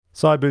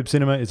Side Boob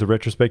Cinema is a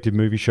retrospective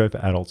movie show for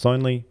adults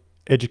only.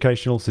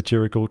 Educational,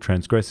 satirical,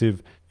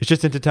 transgressive. It's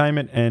just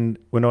entertainment and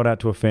we're not out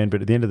to offend,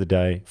 but at the end of the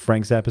day,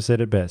 Frank Zappa said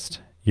it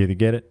best. You either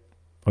get it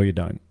or you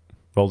don't.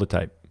 Roll the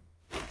tape.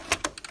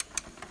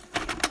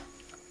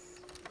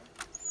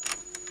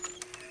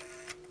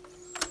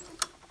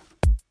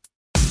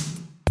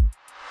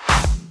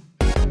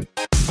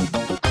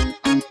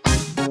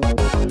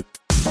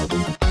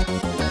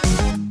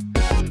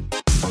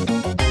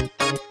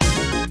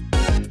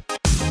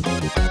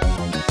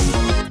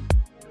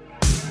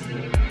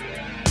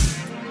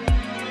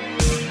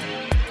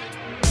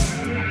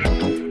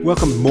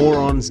 Welcome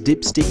morons,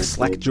 dipsticks,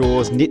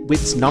 slackjaws,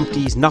 nitwits,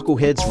 numpties,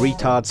 knuckleheads,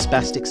 retards,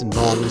 spastics and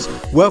nongs.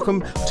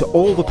 Welcome to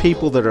all the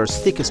people that are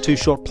as thick as two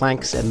short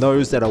planks and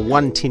those that are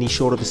one tinny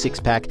short of a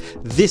six-pack.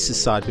 This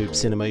is Side Boob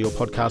Cinema, your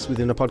podcast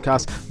within a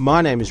podcast.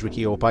 My name is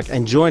Ricky Orpike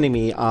and joining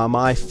me are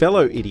my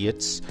fellow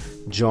idiots,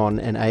 John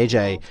and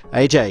AJ.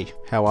 AJ,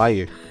 how are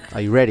you?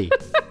 Are you ready?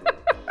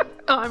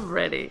 I'm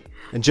ready.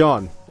 And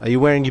John, are you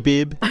wearing your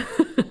bib?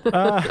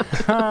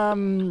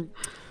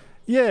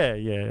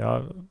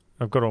 Yeah.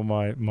 I've got all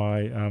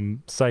my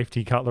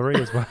safety cutlery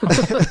as well.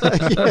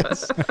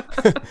 Yes.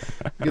 You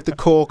got the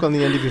cork on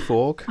the end of your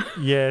fork.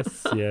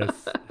 Yes.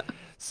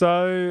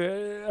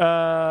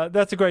 So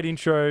that's a great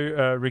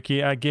intro,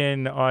 Ricky.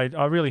 Again,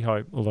 I really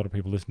hope a lot of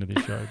people listen to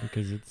this show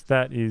because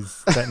that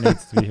needs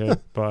to be heard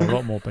by a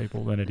lot more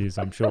people than it is,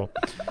 I'm sure.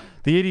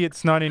 The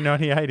Idiots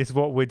 1998 is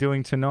what we're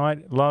doing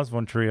tonight. Lars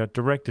von Trier,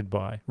 directed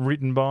by,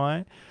 written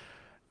by.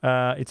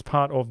 It's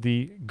part of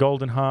the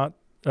Golden Heart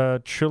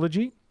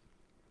trilogy.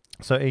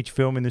 So each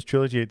film in this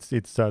trilogy, this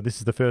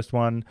is the first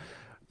one.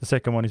 The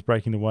second one is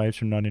Breaking the Waves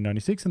from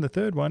 1996, and the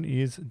third one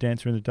is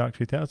Dancer in the Dark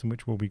 2000,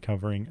 which we'll be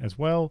covering as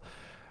well.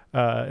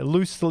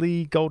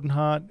 Loosely, Golden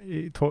Heart,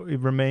 it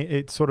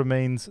sort of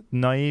means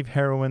naive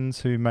heroines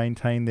who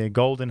maintain their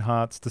golden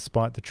hearts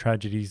despite the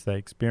tragedies they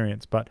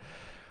experience. But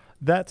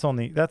that's on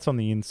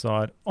the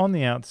inside. On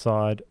the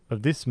outside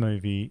of this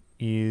movie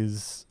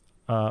is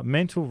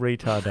mental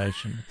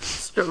retardation.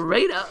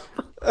 Straight up.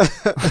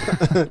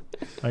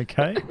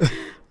 Okay.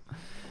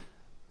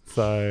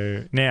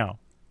 So now,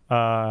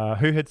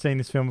 who had seen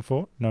this film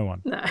before? No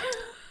one. No.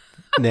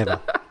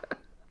 Never.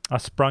 I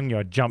sprung you.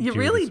 I jumped you. You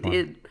really with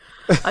this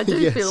did. I do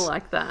Yes. feel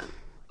like that.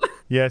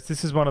 Yes,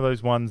 this is one of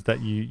those ones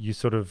that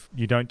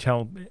you don't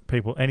tell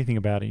people anything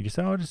about it. You just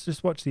say,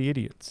 just watch The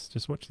Idiots.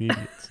 Just watch The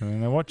Idiots. And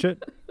then they watch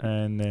it,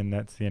 and then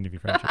that's the end of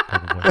your friendship,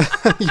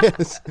 probably.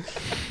 Yes.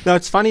 No,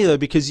 it's funny though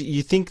because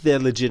you think they're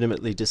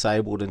legitimately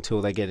disabled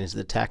until they get into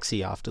the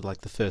taxi after like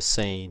the first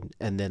scene,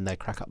 and then they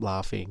crack up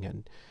laughing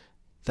and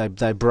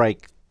they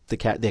break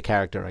their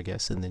character, I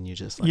guess, and then you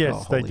just like, Yes,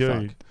 oh, they holy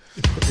do.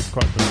 fuck. It's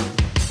quite brilliant.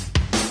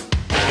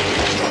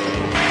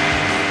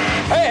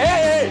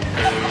 Hey!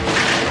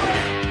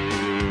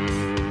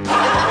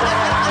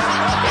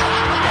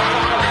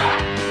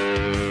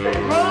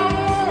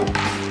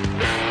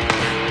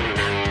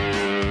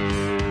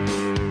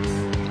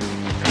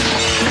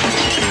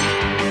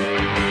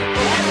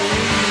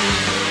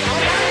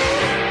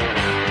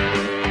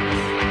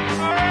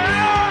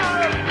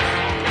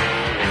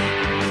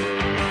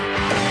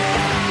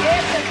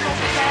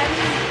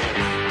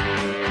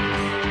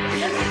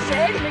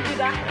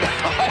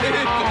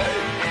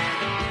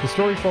 The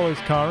story follows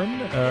Karen,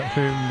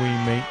 whom we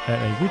meet at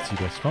a Witsy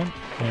restaurant,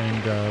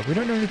 and we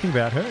don't know anything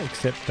about her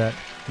except that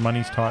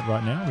money's tight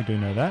right now. We do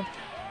know that.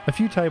 A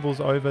few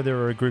tables over, there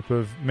are a group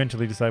of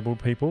mentally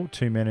disabled people,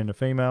 two men and a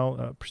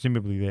female,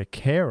 presumably their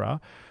carer,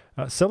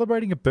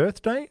 celebrating a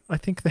birthday. I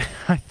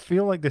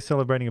feel like they're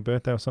celebrating a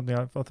birthday or something.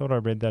 I thought I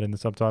read that in the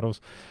subtitles.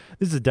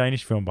 This is a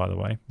Danish film, by the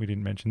way. We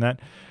didn't mention that.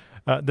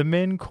 The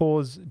men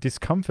cause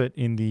discomfort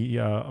in the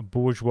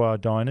bourgeois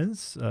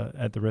diners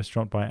at the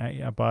restaurant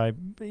by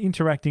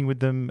interacting with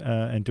them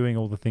and doing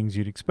all the things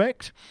you'd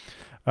expect.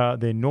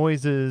 Their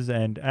noises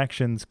and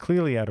actions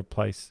clearly out of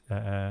place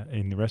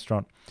in the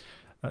restaurant.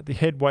 The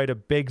head waiter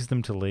begs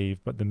them to leave,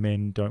 but the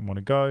men don't want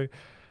to go.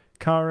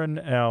 Karen,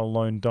 our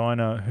lone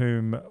diner,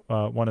 whom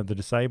one of the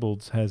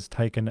disableds has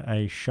taken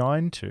a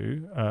shine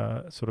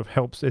to, sort of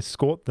helps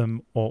escort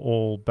them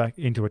all back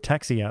into a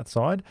taxi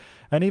outside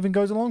and even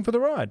goes along for the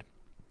ride.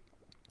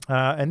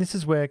 And this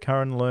is where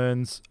Karen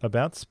learns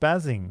about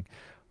spazzing,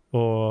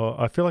 or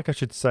I feel like I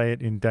should say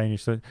it in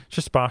Danish, so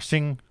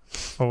spazzing,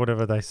 or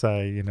whatever they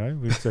say,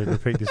 we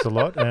repeat this a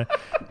lot.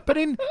 But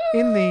in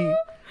the,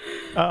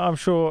 I'm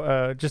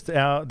sure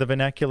the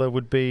vernacular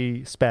would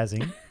be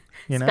spazzing.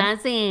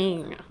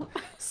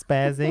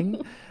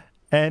 Spazzing.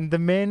 And the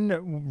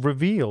men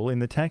reveal in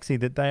the taxi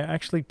that they are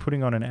actually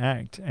putting on an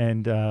act,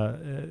 and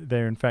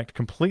they're in fact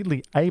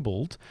completely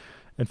abled.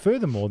 And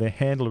furthermore, their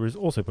handler is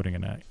also putting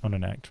on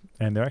an act.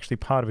 And they're actually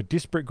part of a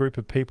disparate group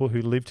of people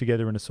who live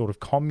together in a sort of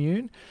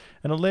commune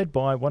and are led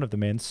by one of the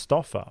men,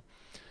 Stoffer.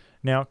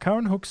 Now,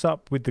 Karen hooks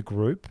up with the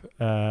group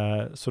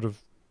sort of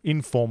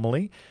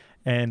informally,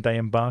 and they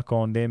embark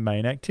on their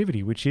main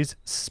activity, which is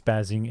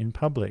spazzing in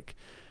public.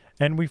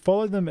 And we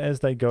follow them as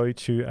they go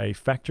to a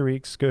factory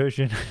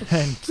excursion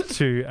and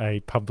to a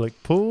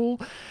public pool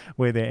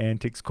where their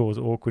antics cause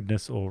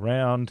awkwardness all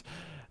round,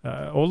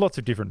 or lots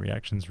of different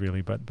reactions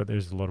really, but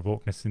there's a lot of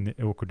awkwardness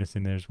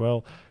in there as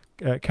well.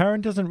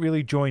 Karen doesn't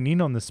really join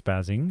in on the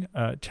spazzing,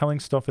 telling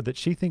Stoffer that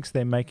she thinks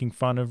they're making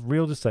fun of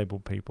real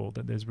disabled people,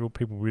 that there's real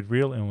people with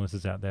real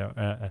illnesses out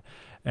there.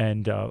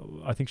 And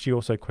I think she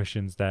also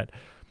questions that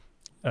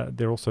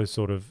they're also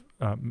sort of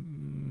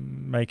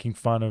making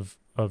fun of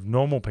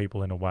normal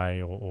people in a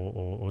way,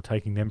 or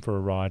taking them for a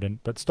ride.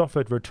 But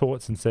Stoffer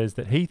retorts and says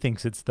that he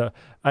thinks it's the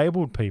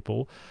abled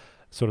people,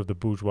 sort of the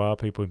bourgeois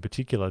people in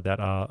particular, that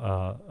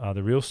are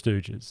the real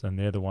stooges, and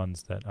they're the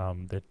ones that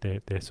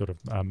they're sort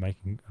of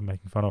making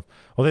fun of,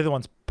 or they're the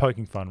ones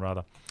poking fun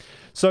rather.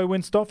 So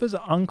when Stoffer's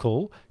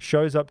uncle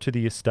shows up to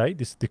the estate,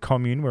 the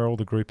commune where all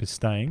the group is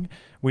staying,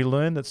 we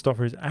learn that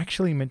Stoffer is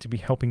actually meant to be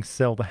helping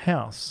sell the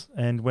house.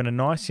 And when a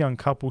nice young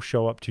couple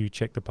show up to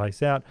check the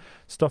place out,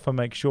 Stoffer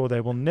makes sure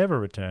they will never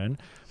return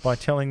by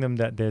telling them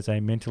that there's a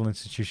mental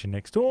institution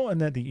next door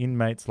and that the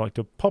inmates like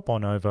to pop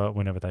on over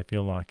whenever they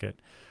feel like it.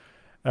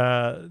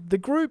 The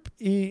group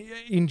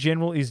in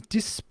general is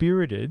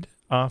dispirited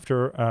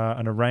after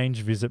an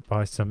arranged visit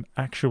by some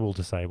actual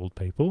disabled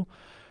people.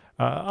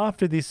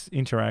 After this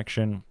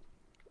interaction,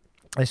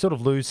 they sort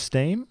of lose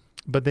steam,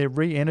 but they're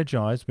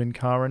re-energized when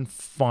Karen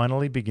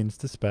finally begins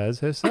to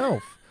spaz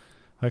herself.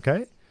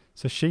 Okay?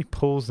 So she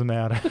pulls them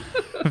out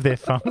of their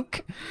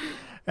funk.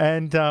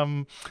 And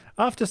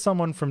after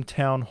someone from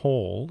Town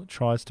Hall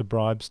tries to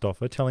bribe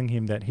Stoffer, telling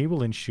him that he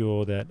will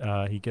ensure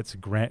that he gets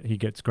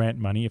grant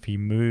money if he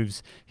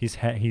moves his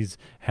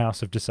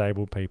house of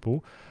disabled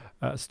people,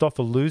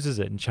 Stoffer loses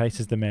it and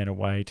chases the man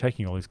away,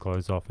 taking all his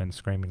clothes off and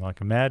screaming like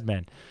a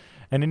madman.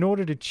 And in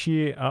order to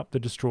cheer up the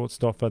distraught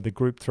Stoffer, the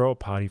group throw a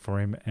party for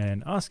him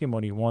and ask him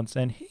what he wants,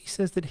 and he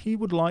says that he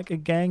would like a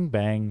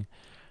gangbang,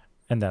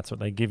 and that's what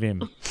they give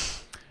him.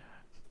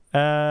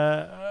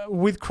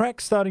 With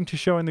cracks starting to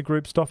show in the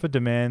group, Stoffer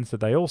demands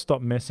that they all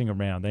stop messing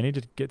around. They need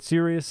to get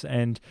serious,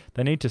 and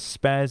they need to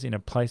spaz in a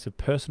place of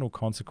personal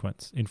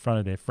consequence in front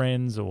of their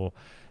friends or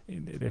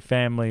their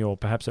family or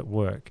perhaps at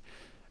work,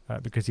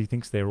 because he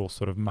thinks they're all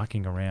sort of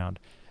mucking around.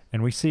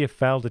 And we see a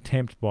failed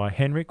attempt by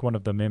Henrik, one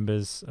of the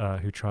members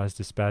who tries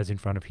to spaz in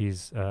front of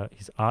his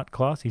art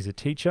class. He's a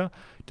teacher.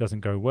 It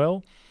doesn't go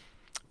well.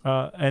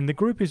 And the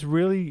group is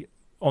really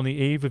on the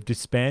eve of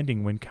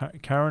disbanding when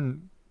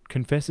Karen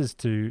confesses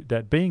to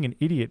that being an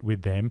idiot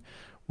with them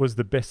was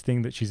the best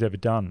thing that she's ever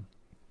done.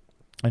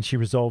 And she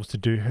resolves to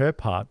do her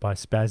part by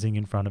spazzing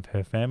in front of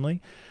her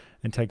family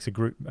and takes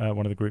one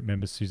of the group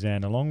members,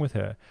 Suzanne, along with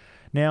her.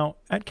 Now,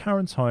 at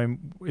Karen's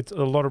home, it's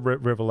a lot of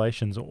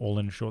revelations all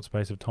in a short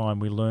space of time.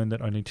 We learn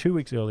that only 2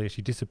 weeks earlier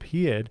she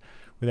disappeared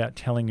without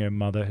telling her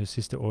mother, her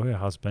sister, or her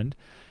husband.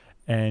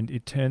 And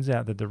it turns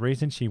out that the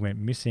reason she went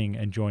missing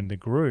and joined the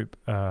group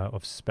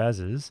of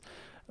spazzers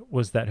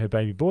was that her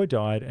baby boy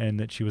died and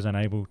that she was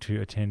unable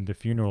to attend the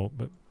funeral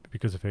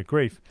because of her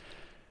grief.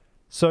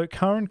 So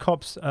Karen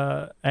cops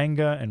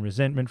anger and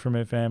resentment from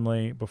her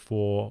family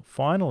before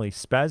finally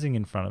spazzing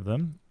in front of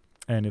them,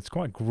 and it's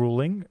quite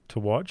grueling to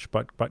watch,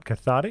 but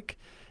cathartic.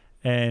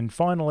 And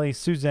finally,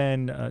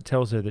 Suzanne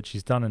tells her that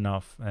she's done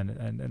enough and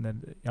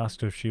then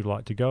asks her if she'd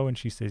like to go, and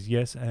she says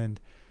yes, and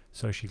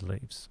so she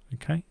leaves.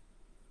 Okay?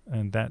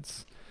 And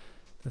that's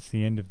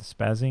the end of the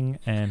spazzing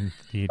and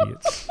the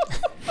idiots.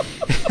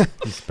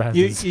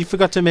 You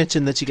forgot to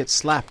mention that she gets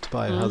slapped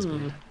by her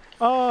husband.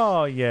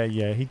 Oh, yeah,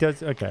 he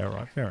does. Okay, all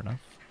right, fair enough.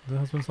 The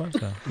husband slaps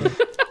her. Yeah.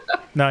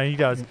 No, he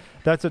does.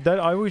 That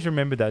I always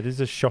remember that. It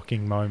is a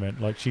shocking moment.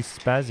 Like, she's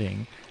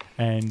spazzing,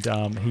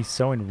 and he's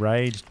so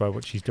enraged by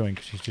what she's doing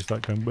because she's just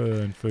like going,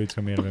 and food's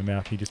coming out of her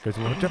mouth. He just goes,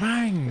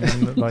 bang,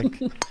 and like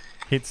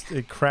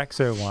it cracks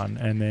her one,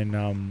 and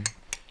then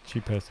she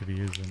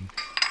perseveres and.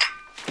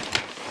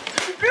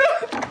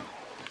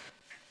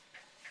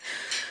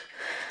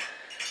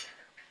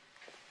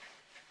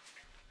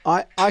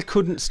 I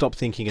couldn't stop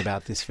thinking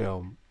about this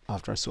film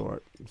after I saw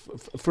it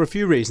for a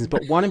few reasons,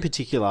 but one in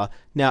particular.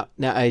 Now,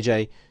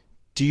 AJ,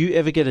 do you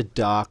ever get a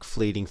dark,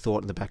 fleeting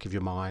thought in the back of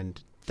your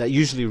mind that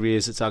usually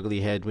rears its ugly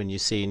head when you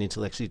see an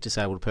intellectually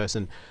disabled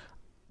person?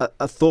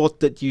 A thought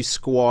that you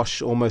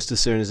squash almost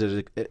as soon as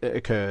it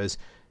occurs.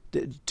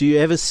 Do you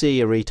ever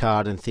see a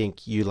retard and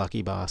think, you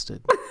lucky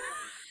bastard?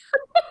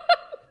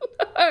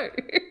 No.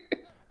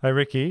 Hey,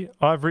 Ricky,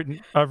 I've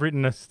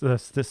written a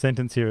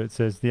sentence here. It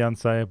says, the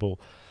unsayable.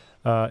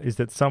 Is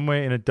that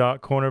somewhere in a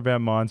dark corner of our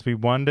minds, we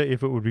wonder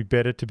if it would be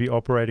better to be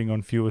operating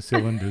on fewer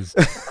cylinders.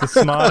 The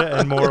smarter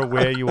and more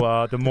aware you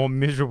are, the more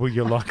miserable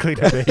you're likely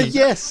to be.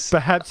 Yes.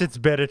 Perhaps it's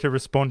better to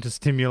respond to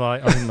stimuli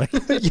only.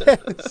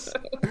 Yes.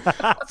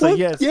 So, Well,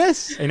 yes.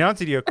 Yes. In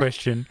answer to your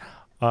question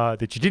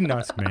that you didn't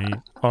ask me,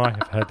 I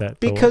have had that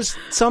thought Because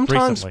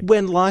sometimes recently.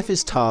 when life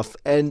is tough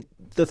and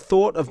the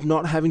thought of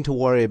not having to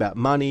worry about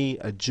money,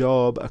 a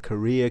job, a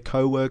career,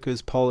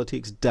 co-workers,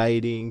 politics,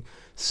 dating,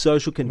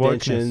 social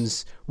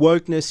conventions,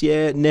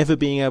 wokeness, never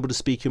being able to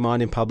speak your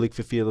mind in public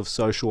for fear of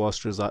social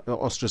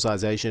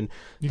ostracization.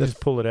 You can just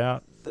pull it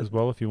out as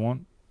well if you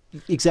want.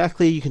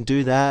 exactly, you can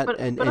do that But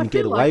and I get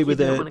feel away like with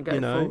you don't it. want to go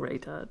You know, full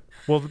retard.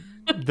 Well,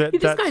 You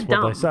just that's go what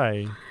dumb. they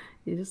say.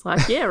 You're just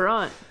like, yeah,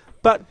 right.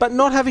 but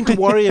not having to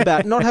worry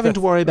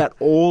about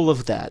all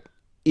of that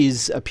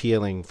is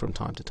appealing from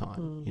time to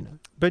time. You know.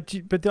 But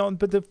the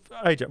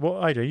AJ, well,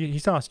 AJ,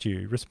 he's asked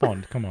you.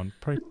 Respond. Come on.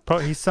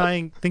 He's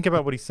saying. Think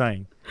about what he's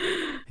saying.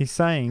 He's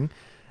saying,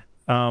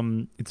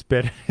 it's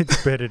better.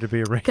 It's better to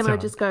be a retard. Can I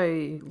just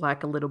go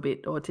like a little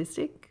bit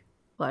autistic?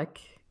 Like,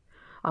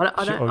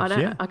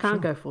 I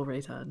can't go full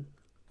retard.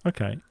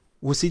 Okay.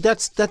 Well, see,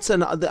 that's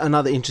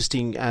another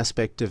interesting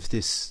aspect of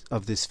this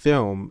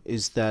film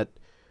is that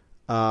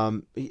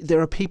there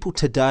are people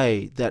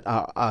today that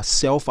are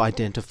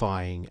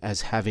self-identifying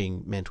as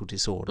having mental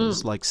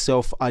disorders, like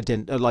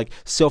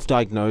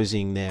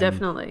self-diagnosing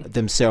Definitely.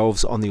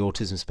 themselves on the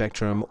autism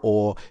spectrum,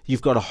 or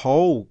you've got a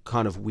whole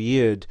kind of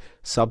weird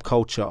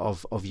subculture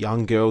of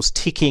young girls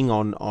ticking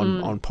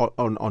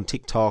on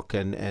TikTok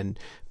and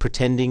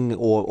pretending,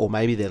 or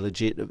maybe they're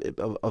legit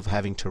of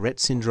having Tourette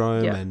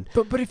syndrome. Yeah. And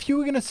But if you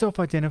were going to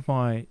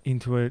self-identify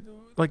into it,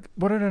 like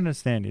what I don't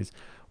understand is,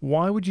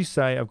 why would you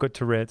say I've got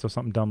Tourette's or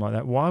something dumb like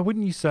that? Why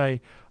wouldn't you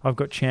say I've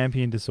got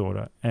champion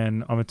disorder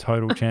and I'm a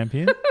total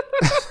champion?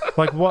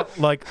 Like what?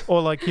 Like, or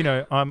like, you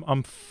know,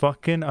 I'm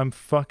fucking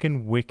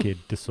wicked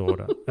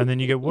disorder. And then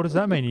you go, what does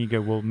that mean? And you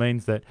go, well, it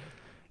means that,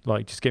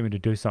 like, just get me to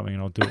do something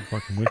and I'll do it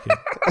fucking wicked.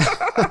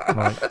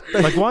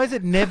 like why is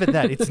it never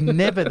that? It's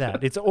never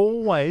that. It's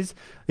always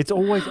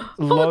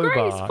low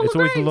bar. It's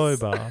always low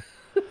bar.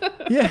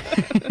 Yeah,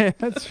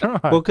 that's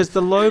right. well, because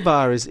the low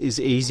bar is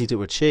easy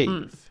to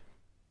achieve.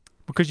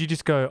 Because you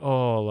just go,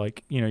 oh,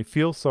 like, you know,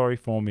 feel sorry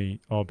for me.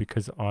 Oh,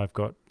 because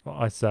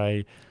I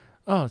say,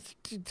 oh, it's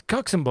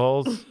cocks and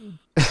balls,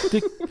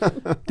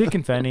 dick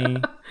and fanny,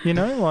 you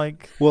know,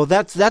 like. Well,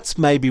 that's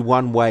maybe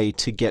one way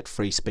to get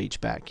free speech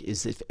back,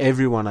 is if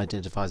everyone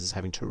identifies as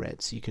having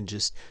Tourette's, you can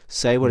just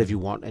say whatever you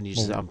want and you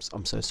just say,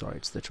 I'm so sorry,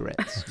 it's the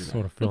Tourette's. I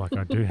sort of feel like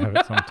I do have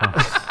it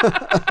sometimes.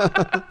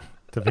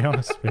 To be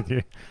honest with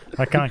you,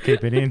 I can't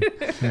keep it in.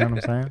 You know what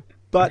I'm saying?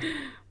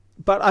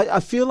 But I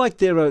feel like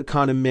there are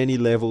kind of many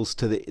levels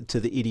to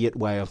the idiot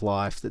way of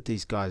life that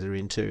these guys are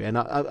into, and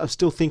I'm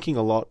still thinking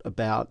a lot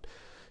about,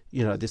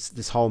 you know,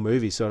 this whole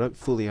movie, so I don't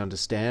fully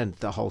understand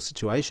the whole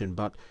situation.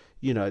 But,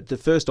 you know, the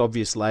first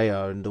obvious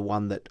layer, and the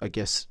one that I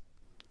guess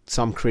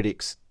some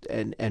critics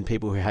and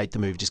people who hate the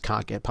movie just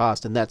can't get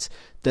past, and that's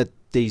that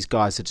these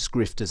guys are just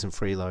grifters and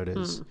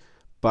freeloaders.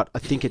 But I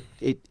think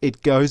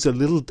it goes a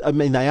little. I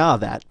mean, they are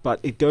that,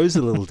 but it goes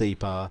a little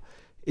deeper.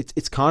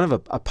 It's kind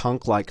of a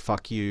punk like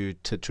fuck you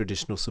to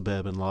traditional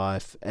suburban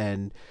life,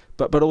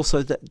 but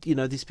also that, you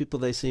know, these people,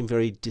 they seem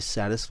very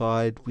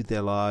dissatisfied with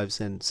their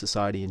lives and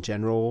society in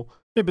general.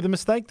 Yeah, but the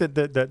mistake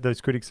that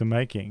those critics are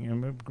making,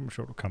 and I'm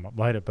sure it'll come up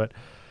later, but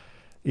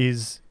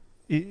is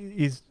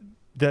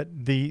that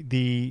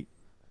the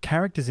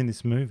characters in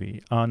this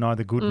movie are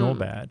neither good nor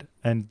bad,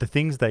 and the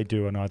things they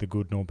do are neither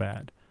good nor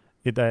bad.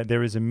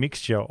 There is a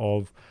mixture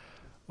of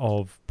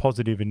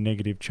positive and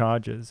negative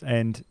charges,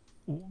 and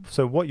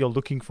so what you're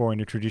looking for in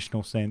a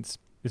traditional sense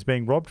is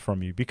being robbed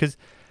from you, because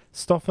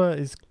Stoffer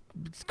is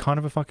kind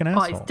of a fucking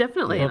asshole. Oh, he's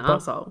definitely an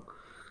asshole.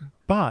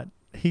 But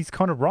he's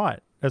kind of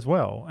right as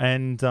well,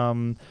 and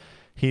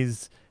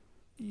he's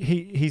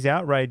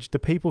outraged. The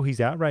people he's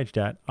outraged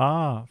at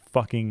are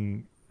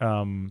fucking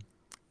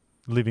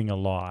living a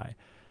lie.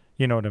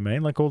 You know what I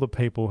mean? Like all the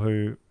people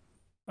who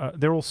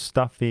they're all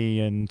stuffy,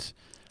 and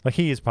like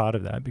he is part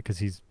of that because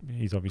he's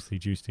obviously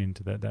juiced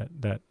into that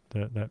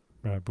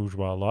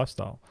bourgeois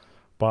lifestyle.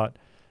 But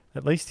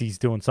at least he's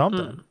doing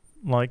something,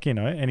 like, you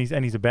know, and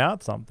he's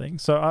about something.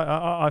 So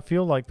I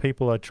feel like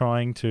people are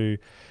trying to,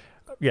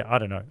 yeah, I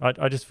don't know.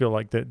 I just feel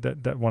like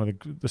that one of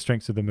the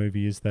strengths of the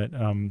movie is that,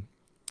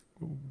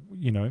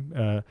 you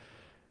know,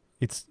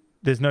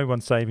 there's no one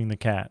saving the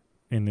cat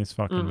in this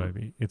fucking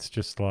movie. It's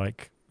just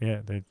like, yeah,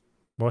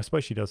 well, I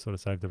suppose she does sort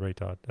of save the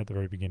retard at the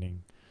very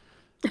beginning.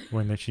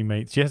 When she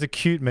has a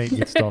cute meet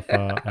with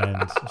Stoffer,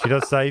 and she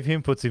does save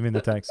him, puts him in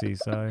the taxi.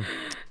 So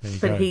there you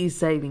go. But he's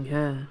saving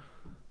her.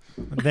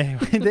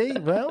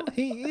 Well,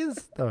 he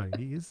is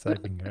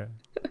saving her.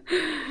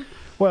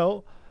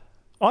 Well,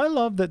 I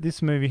love that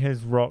this movie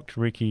has rocked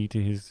Ricky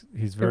to his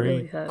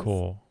very really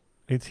core.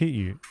 It's hit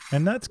you,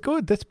 and that's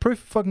good. That's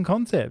proof of fucking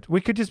concept.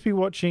 We could just be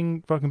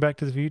watching fucking Back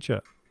to the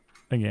Future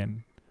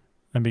again,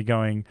 and be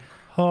going,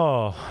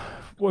 oh,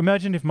 well,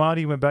 imagine if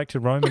Marty went back to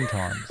Roman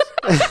times.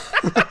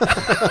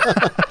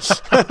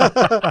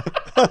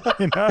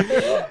 You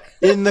know?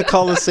 In the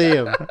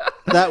Colosseum.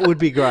 That would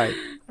be great.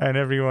 And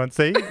everyone,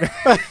 see?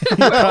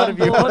 Part of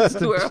you wants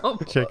to We're on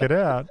board. check it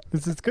out.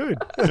 This is good.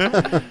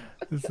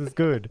 This is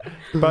good.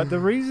 But the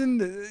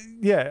reason,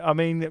 yeah, I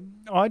mean,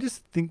 I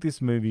just think this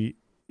movie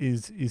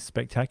is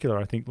spectacular.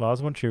 I think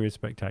Lars von Trier is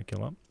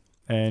spectacular.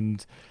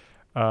 And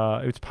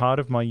it's part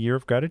of my year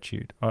of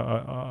gratitude.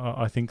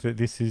 I think that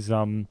this is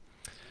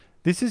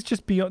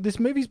just beyond. This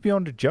movie's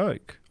beyond a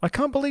joke. I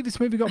can't believe this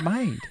movie got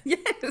made.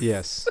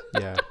 Yes.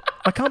 Yeah.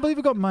 I can't believe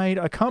it got made.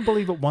 I can't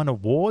believe it won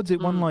awards. It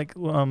won like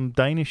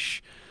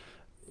Danish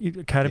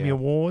Academy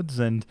Awards,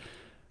 and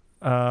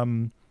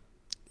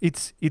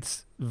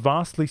it's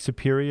vastly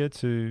superior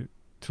to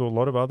a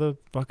lot of other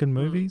fucking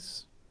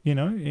movies, you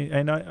know.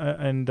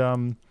 And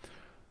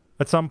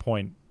at some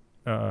point,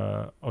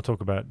 I'll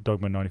talk about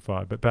Dogma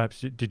 95. But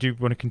perhaps did you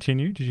want to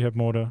continue? Did you have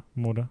more to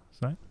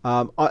say?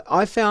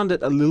 I found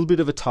it a little bit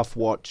of a tough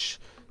watch,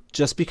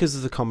 just because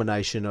of the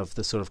combination of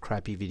the sort of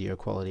crappy video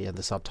quality and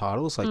the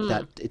subtitles. Like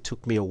that, it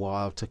took me a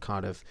while to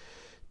kind of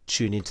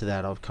tune into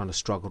that. I've kind of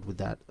struggled with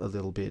that a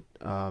little bit.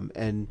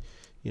 And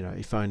you know,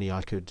 if only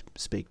I could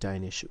speak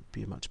Danish, it would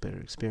be a much better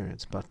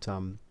experience. But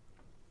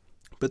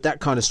that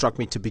kind of struck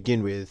me to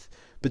begin with.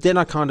 But then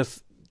I kind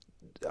of,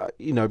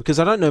 you know, because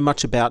I don't know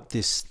much about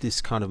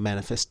this kind of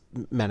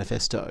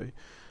manifesto,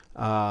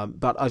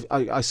 but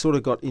I sort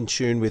of got in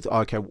tune with,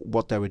 okay,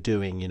 what they were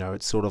doing. You know,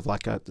 it's sort of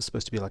like it's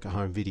supposed to be like a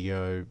home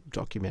video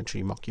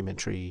documentary,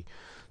 mockumentary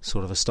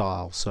sort of a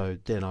style. So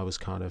then I was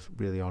kind of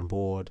really on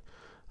board.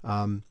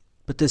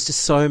 But there's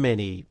just so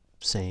many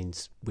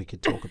scenes we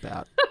could talk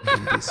about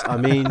in this. I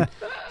mean,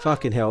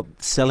 fucking hell,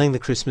 selling the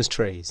Christmas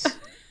trees.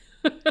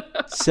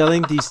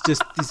 Selling these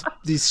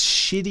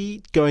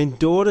shitty, going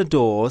door to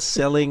door,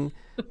 selling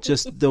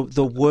just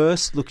the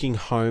worst looking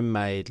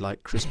homemade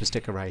like Christmas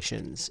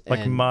decorations,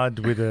 like mud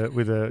with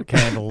a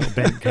candle, a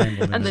bent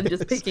candle, and then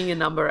just picking a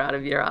number out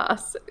of your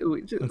ass,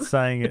 which is... and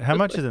saying it. How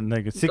much is it?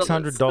 They go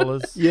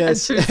 $600.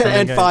 Yes,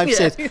 and 5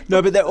 cents.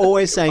 No, but they're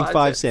always saying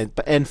 5 cents,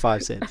 and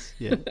 5 cents.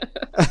 Yeah.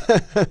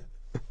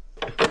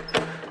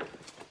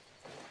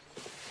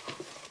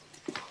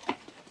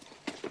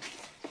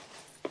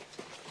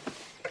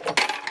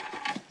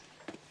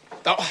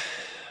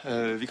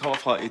 Vi kommer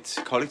fra et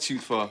kollektiv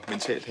for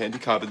mentalt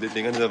handicappede lidt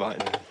længere ned ad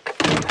vejen.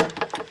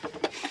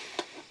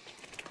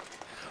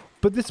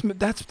 But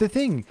that's the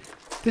thing.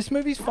 This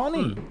movie's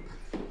funny.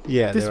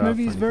 Yeah, this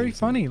movie is very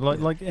funny.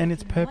 Like, and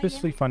it's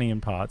purposely funny in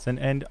parts.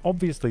 And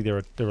obviously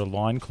there are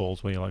line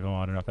calls where you're like, oh,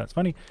 I don't know if that's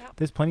funny.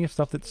 There's plenty of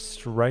stuff that's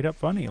straight up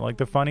funny. Like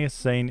the funniest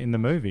scene in the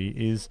movie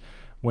is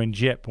when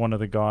Jep, one of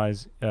the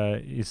guys,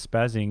 is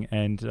spazzing,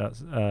 and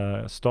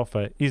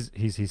Stoffer is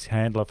his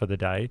handler for the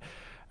day.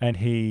 And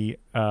he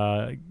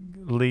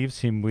leaves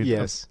him with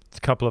a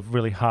couple of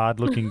really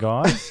hard-looking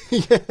guys,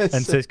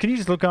 and says, "Can you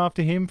just look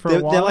after him for a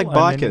while?" They're like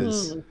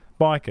bikers.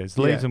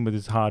 Leaves him with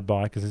his hard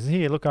bikers. Says,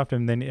 "Here, look after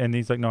him." And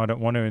he's like, "No, I don't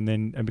want to."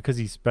 And because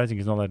he's spazzing,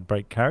 he's not allowed to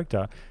break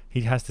character.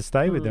 He has to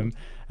stay with them.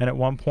 And at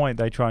one point,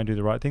 they try and do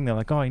the right thing. They're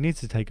like, "Oh, he needs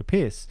to take a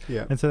piss."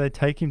 Yeah. And so they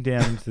take him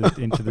down into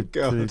the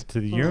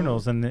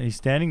urinals, and he's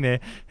standing there,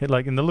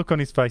 and the look on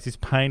his face, his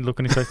pained look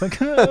on his face,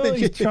 like, oh,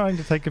 he's trying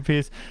to take a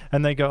piss.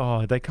 And they go,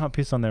 "Oh, they can't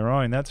piss on their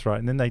own." That's right.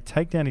 And then they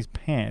take down his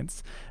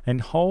pants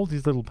and hold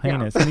his little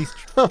penis, and he's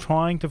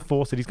trying to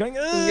force it. He's going,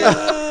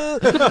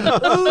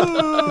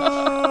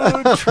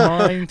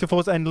 trying to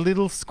force, and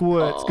little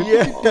squirts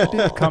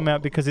come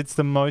out because it's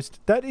the most.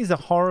 That is a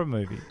horror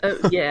movie.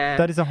 Yeah,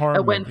 that is a horror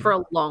movie. It went for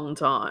a long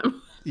time.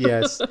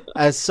 Yes,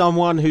 as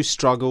someone who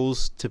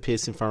struggles to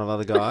piss in front of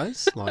other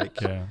guys,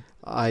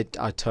 I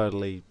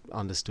totally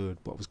understood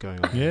what was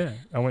going on. Yeah,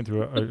 I went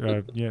through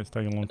it's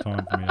taken a long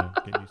time for me to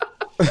get used.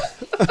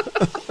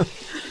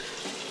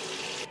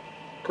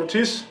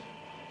 Cortis?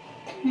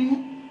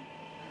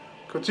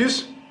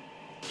 Cortis?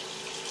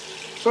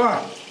 Så.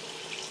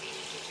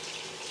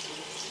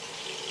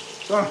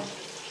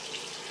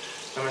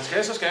 Når man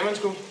skal, så skal man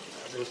sgu.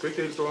 Det var sgu ikke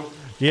det helt store.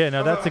 Yeah,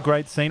 no, that's a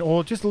great scene.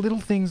 Or just little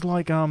things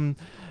like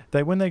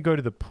when they go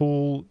to the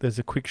pool, there's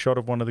a quick shot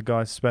of one of the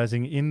guys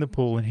spazzing in the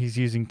pool, and he's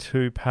using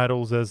 2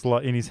 paddles as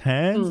like in his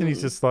hands, and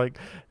he's just like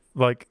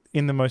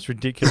in the most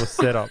ridiculous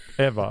setup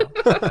ever.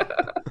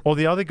 Or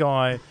the other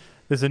guy,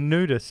 there's a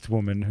nudist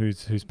woman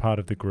who's part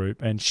of the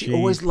group, and she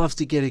always loves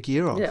to get her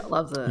gear off. Yeah,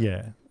 loves it.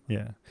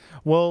 Yeah.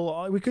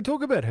 Well, we could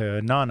talk about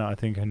her. Nana, I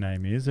think her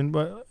name is, and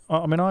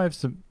I mean, I have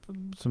some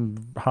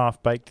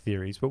half-baked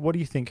theories, but what do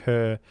you think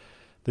the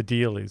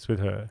deal is with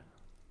her?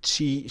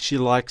 She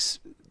likes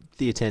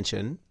the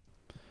attention,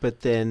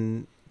 but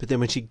then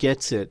when she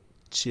gets it,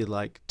 she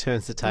like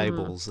turns the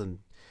tables and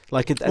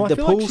like at the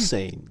pool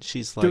scene,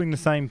 she's like doing the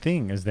same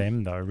thing as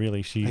them though.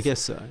 Really, I guess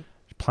so.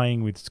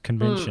 Playing with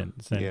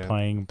conventions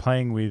and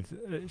playing with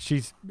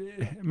she's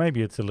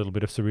maybe it's a little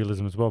bit of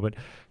surrealism as well, but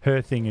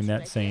her thing in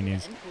that scene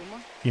is,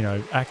 you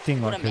know,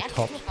 acting like her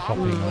top's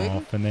popping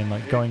off, and then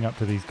like going up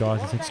to these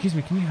guys and saying, "Excuse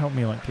me, can you help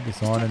me like put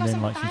this on?" And then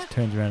like she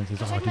turns around and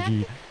says, "Oh,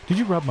 did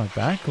you rub my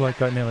back?"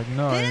 Like, and they're like,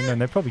 "No," and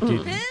they probably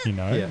didn't, you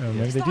know.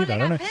 Maybe they did, I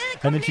don't know.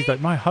 And then she's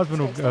like, "My husband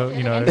will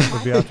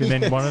will be after." And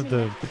then one of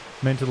the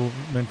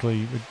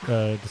mentally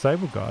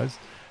disabled guys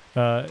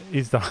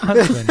is the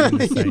husband in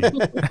the scene.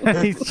 And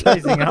he's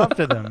chasing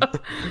after them.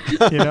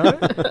 You know?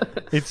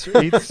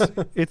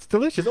 It's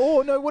delicious.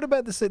 Oh no, what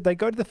about they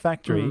go to the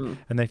factory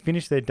and they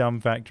finish their dumb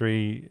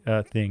factory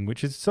thing,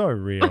 which is so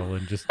real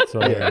and just so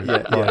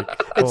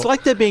it's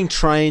like they're being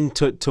trained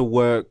to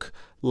work.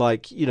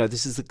 Like, you know,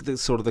 this is the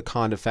sort of the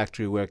kind of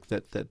factory work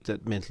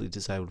that mentally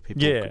disabled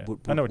people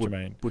I know what you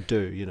mean. would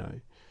do, you know.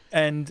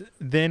 And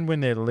then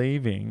when they're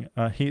leaving,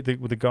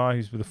 the guy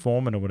who's with the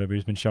foreman or whatever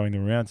who's been showing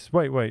them around says,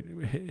 "Wait,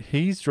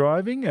 he's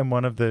driving, and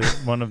one of the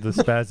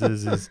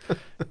spazzers is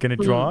going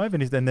to drive."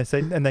 And then they say,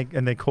 and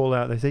they call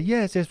out, they say,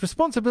 "Yes,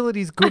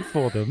 responsibility is good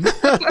for them."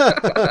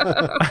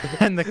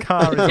 And the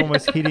car is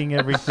almost hitting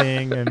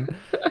everything, and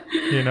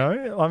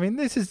I mean,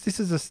 this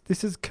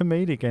is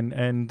comedic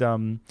and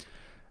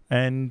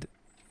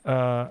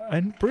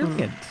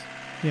brilliant,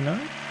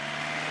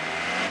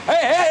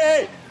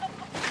 Hey!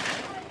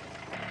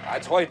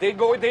 Jeg tror, det er en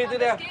god idé, det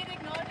der.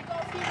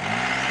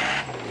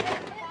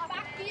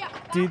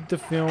 Did the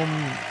film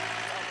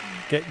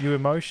get you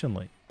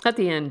emotionally? At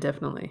the end,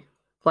 definitely.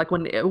 Like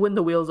when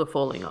the wheels are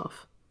falling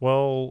off.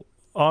 Well,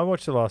 I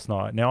watched it last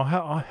night. Now,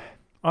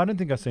 I don't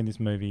think I've seen this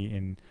movie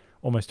in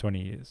almost 20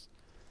 years.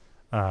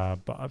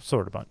 But I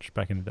saw it a bunch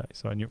back in the day,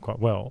 so I knew it quite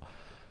well.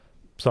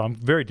 So I'm a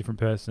very different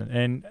person.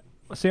 And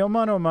see, on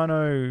Mano a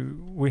Mano,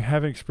 we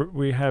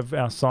have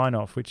our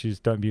sign-off, which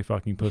is "Don't be a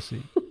fucking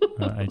pussy,"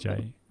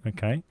 AJ.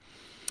 Okay.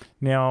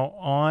 Now,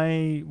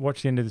 I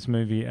watched the end of this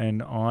movie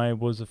and I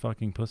was a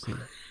fucking pussy.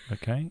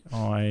 Okay.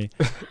 I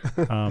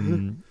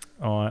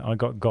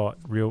got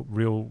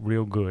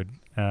real good.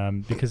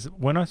 Because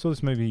when I saw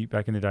this movie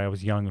back in the day, I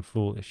was young and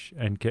foolish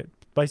and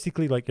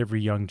basically like every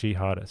young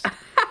jihadist.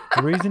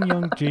 The reason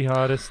young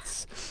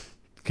jihadists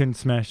can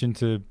smash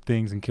into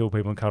things and kill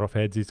people and cut off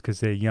heads is because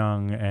they're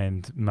young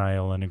and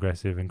male and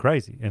aggressive and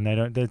crazy, and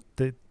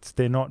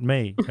they're not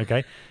me.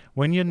 Okay,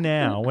 when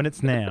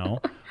it's now,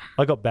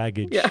 I got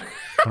baggage. Yeah.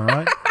 All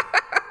right,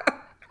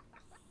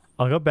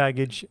 I got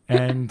baggage,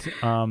 and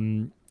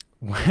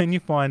when you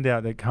find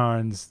out that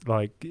Karen's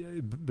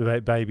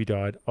baby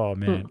died, oh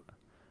man,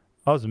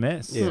 I was a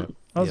mess. Yeah,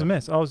 I was a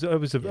mess. I was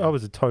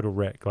a total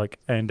wreck.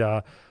 And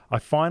I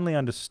finally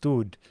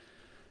understood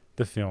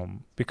the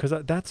film, because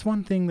that's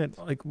one thing that,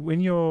 like, when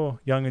you're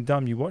young and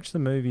dumb, you watch the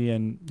movie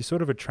and you're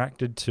sort of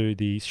attracted to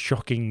the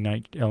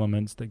shocking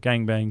elements, the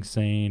gangbang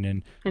scene,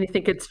 and you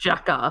think it's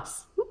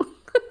Jackass.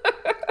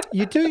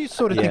 you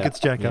sort of think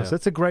it's Jackass.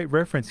 That's a great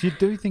reference. You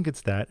do think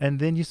it's that, and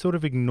then you sort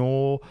of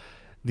ignore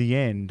the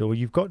end, or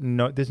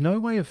there's no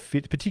way of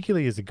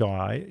particularly as a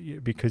guy,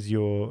 because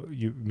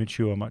you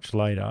mature much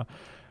later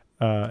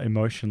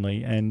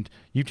emotionally, and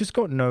you've just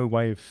got no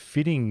way of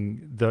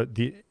fitting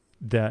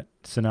that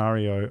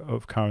scenario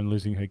of Karen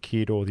losing her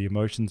kid or the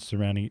emotions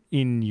surrounding it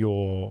in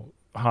your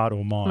heart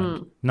or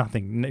mind.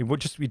 Nothing.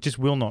 It just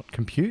will not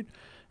compute.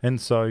 And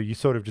so you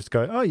sort of just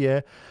go, oh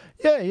yeah.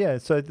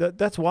 So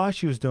that's why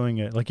she was doing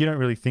it. Like, you don't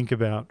really think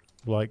about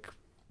like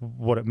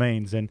what it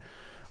means. And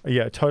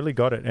yeah, totally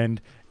got it.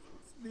 And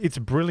it's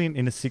brilliant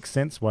in a Sixth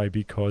Sense way,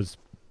 because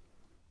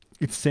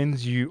it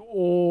sends you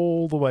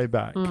all the way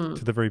back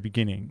to the very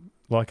beginning.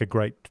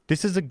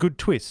 This is a good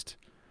twist.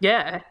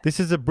 Yeah. This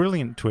is a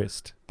brilliant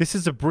twist.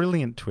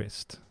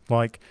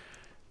 Like,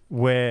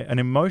 where an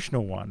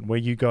emotional one, where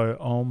you go,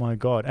 oh my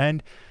God.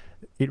 And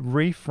it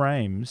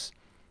reframes,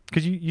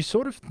 because you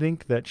sort of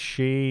think that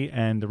she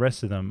and the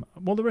rest of them,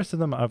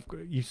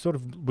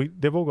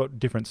 they've all got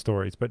different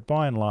stories, but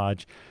by and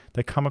large,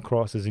 they come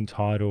across as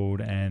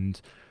entitled and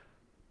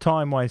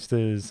time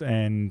wasters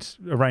and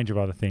a range of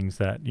other things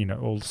that,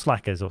 all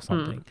slackers or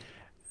something.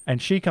 And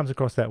she comes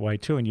across that way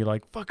too, and you're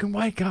like, fucking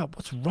wake up.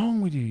 What's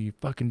wrong with you, you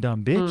fucking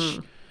dumb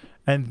bitch?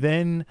 And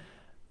then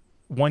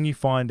when you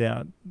find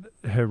out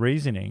her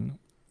reasoning,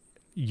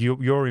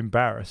 you're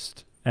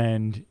embarrassed,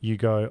 and you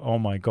go, oh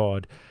my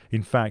God.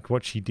 In fact,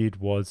 what she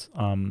did was,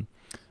 hanging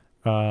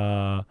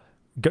out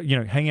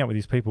with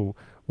these people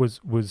was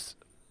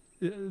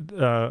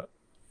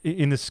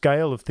in the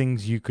scale of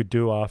things you could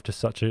do after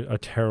such a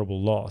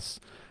terrible loss,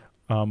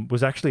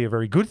 was actually a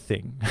very good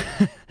thing.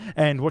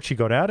 And what she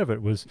got out of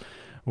it was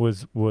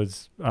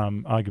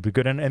arguably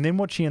good. And then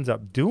what she ends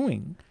up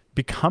doing,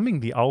 becoming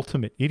the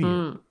ultimate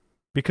idiot,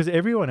 because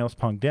everyone else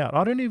punked out.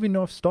 I don't even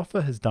know if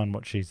Stoffer has done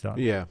what she's done.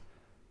 Yeah.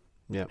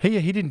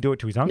 He didn't do it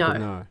to his uncle.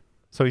 No.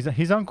 So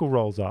his uncle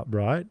rolls up,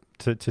 right,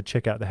 to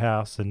check out the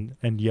house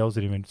and yells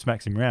at him and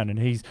smacks him around, and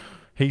he's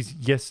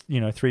yes,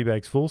 3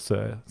 bags full,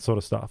 sir, sort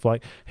of stuff.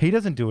 Like, he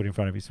doesn't do it in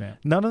front of his family.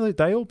 None of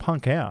they all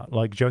punk out.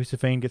 Like,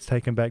 Josephine gets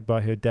taken back by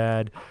her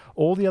dad.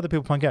 All the other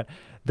people punk out.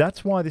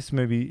 That's why this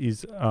movie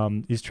is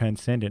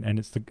transcendent, and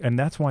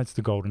that's why it's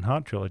the Golden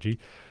Heart trilogy,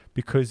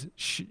 because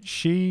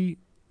she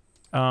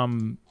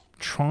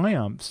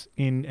triumphs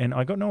in, and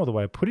I got no other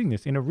way of putting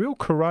this, in a real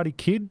Karate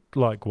Kid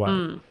like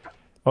way,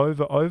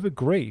 over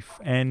grief.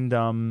 And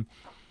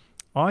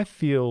I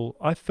felt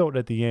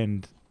at the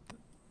end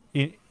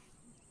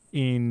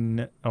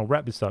I'll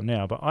wrap this up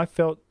now, but I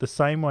felt the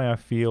same way I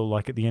feel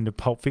like at the end of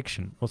Pulp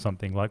Fiction or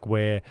something, like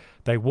where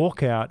they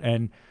walk out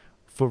and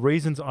for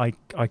reasons I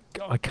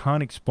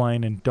can't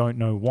explain and don't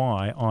know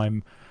why,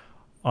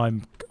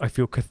 I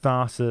feel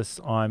catharsis,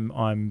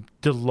 I'm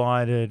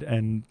delighted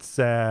and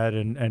sad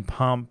and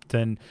pumped,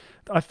 and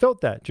I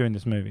felt that during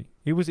this movie.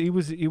 I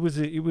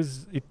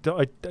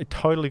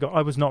totally got.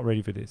 I was not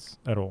ready for this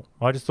at all.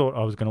 I just thought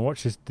I was going to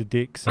watch the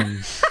dicks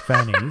and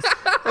fannies,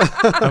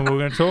 and we were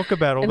going to talk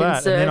about all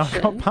that, and then I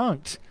got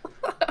punked.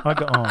 I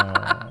go,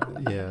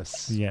 oh,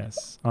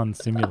 Yes.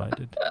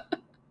 Unsimulated.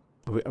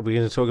 Are we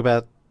going to talk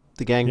about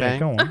the gangbang? Yeah,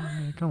 go on.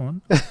 Yeah, come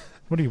on.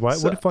 What are you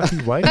waiting? What the fuck are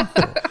you waiting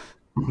for?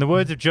 In the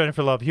words of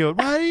Jennifer Love Hewitt,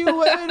 what are you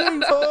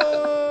waiting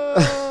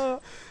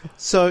for?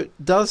 So,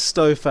 does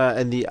Stouffer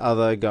and the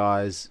other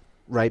guys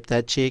rape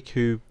that chick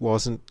who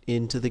wasn't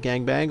into the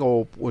gangbang,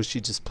 or was she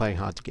just playing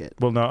hard to get?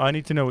 Well, no, I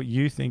need to know what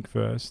you think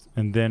first,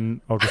 and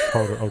then I'll just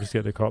hold it. I'll just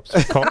get the cops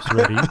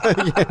ready.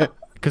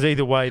 Because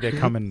either way, they're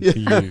coming for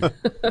you.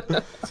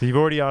 So you've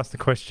already asked the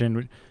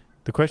question.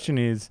 The question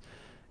is,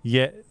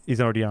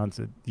 is already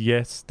answered.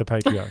 Yes, the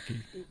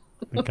patriarchy.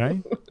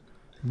 Okay?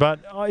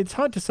 But it's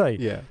hard to say.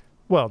 Yeah.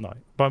 Well, no.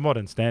 By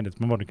modern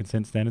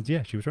consent standards,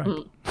 yeah, she was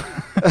raped.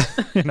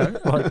 You know,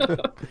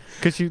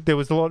 because there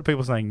was a lot of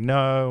people saying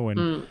no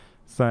and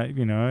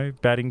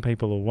batting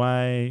people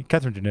away.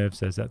 Catherine Deneuve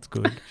says that's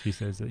good. She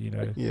says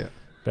that,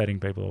 batting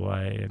people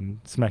away and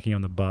smacking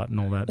on the butt and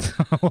all that.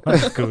 All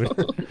that's good.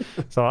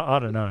 So I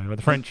don't know. But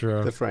the French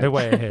they're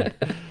way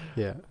ahead.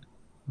 Yeah.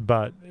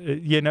 But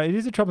it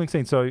is a troubling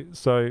scene. So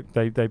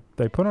they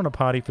put on a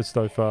party for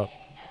Stouffer.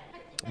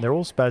 They're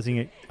all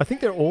spazzing. I think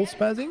they're all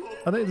spazzing.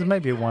 I think there's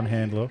maybe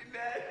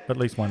at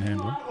least one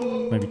handler,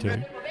 maybe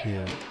two.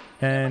 Yeah.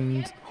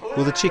 And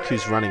the chick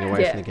who's running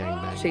away from the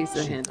gangbang. She's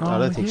the handler. I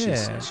don't think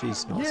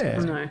she's not. Yeah.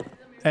 No.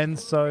 And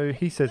so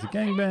he says a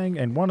gangbang,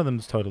 and one of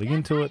them's totally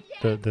into it.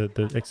 The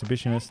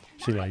exhibitionist,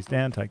 she lays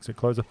down, takes her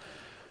clothes off.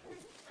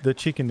 The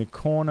chick in the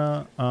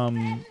corner,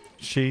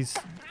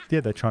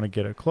 they're trying to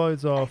get her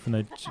clothes off, and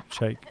they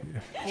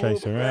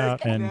chase her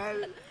out, and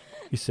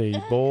you see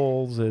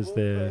balls as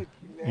they're,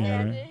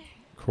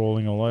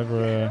 crawling all over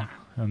her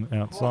and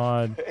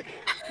outside.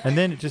 And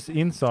then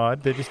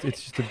inside, it's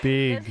just a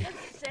big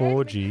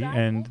orgy,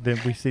 and then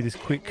we see this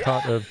quick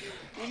cut of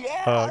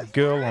a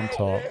girl on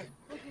top,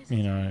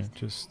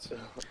 just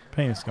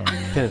penis going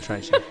in.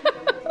 Penetration.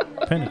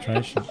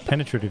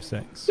 Penetrative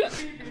sex.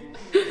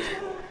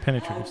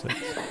 Penetrative sex.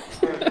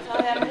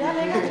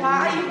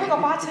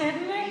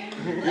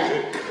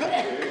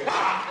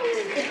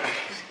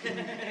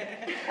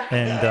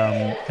 And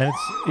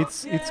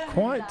it's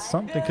quite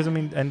something, because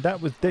and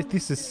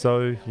this is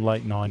so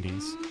late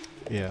 90s,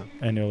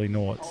 and early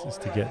noughts, is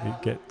to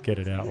get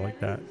it out like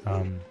that.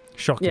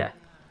 Shocking. Yeah.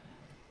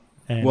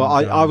 And,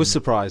 I was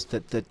surprised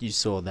that you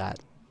saw that.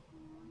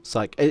 It's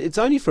like, it's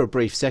only for a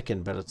brief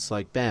second, but it's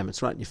like, bam,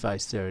 it's right in your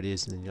face. There it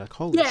is, and then you're like,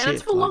 holy shit! Yeah, and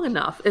it's for long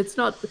enough. It's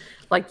not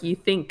like you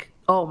think,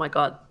 oh my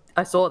god,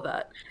 I saw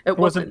that. It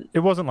wasn't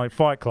like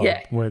Fight Club,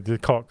 where the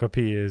cock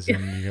appears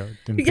and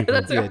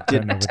that's right.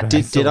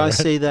 Did I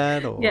see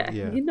that? Or,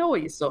 you know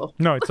what you saw.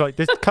 No, it's like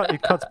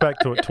it cuts back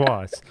to it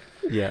twice.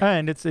 Yeah,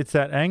 and it's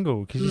that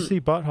angle, because you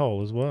see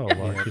butthole as well.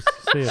 Like you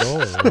see it all.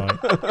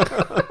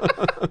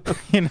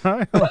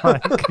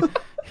 Like,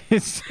 you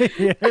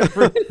see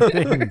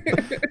everything,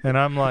 and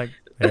I'm like,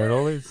 there it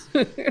all is.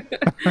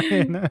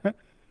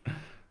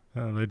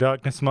 Oh, the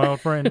darkness, my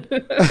old friend.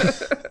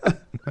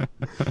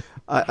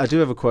 I do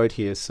have a quote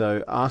here.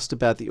 So, asked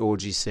about the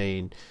orgy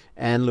scene,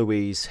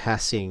 Anne-Louise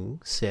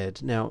Hassing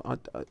said, "Now,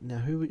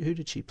 who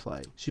did she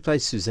play? She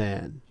played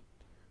Suzanne.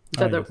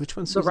 Which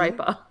one's the Suzanne?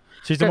 raper?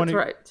 She's the one who.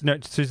 Right. No,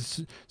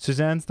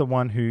 Suzanne's the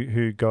one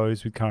who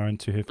goes with Karen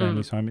to her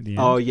family's home at the end.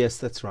 Oh yes,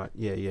 that's right.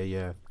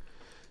 Yeah.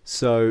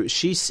 So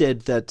she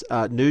said that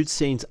nude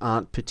scenes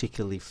aren't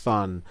particularly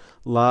fun.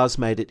 Lars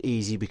made it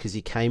easy because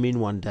he came in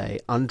one day,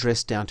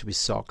 undressed down to his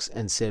socks,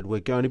 and said,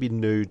 "We're going to be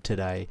nude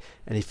today.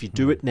 And if you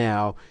do it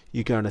now,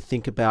 you're going to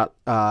think about...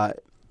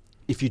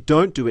 if you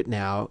don't do it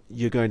now,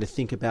 you're going to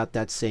think about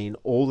that scene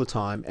all the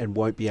time and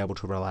won't be able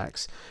to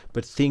relax.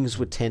 But things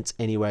were tense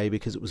anyway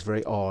because it was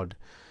very odd.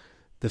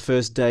 The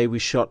first day we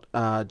shot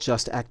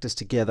just actors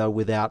together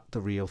without the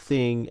real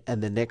thing.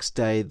 And the next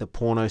day the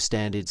porno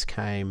stand-ins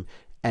came,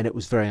 and it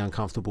was very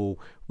uncomfortable.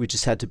 We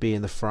just had to be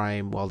in the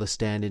frame while the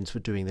stand-ins were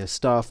doing their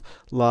stuff.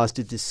 Lars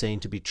did this scene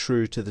to be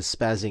true to the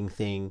spazzing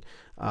thing.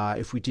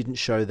 If we didn't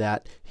show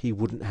that, he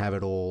wouldn't have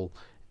it all.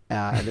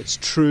 And it's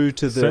true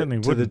to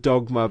the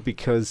dogma,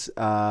 because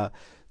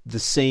the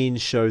scene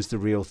shows the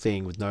real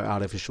thing with no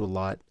artificial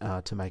light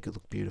to make it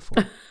look beautiful."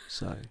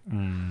 So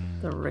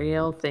the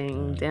real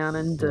thing, down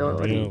and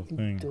dirty.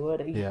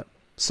 Yeah.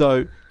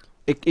 So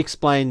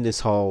explain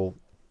this whole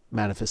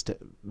manifesto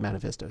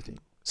thing.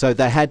 So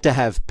they had to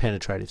have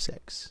penetrative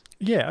sex.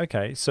 Yeah,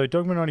 okay. So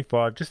Dogma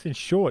 95, just in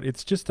short,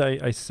 it's just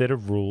a set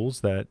of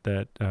rules that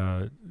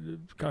a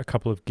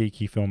couple of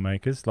geeky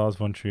filmmakers, Lars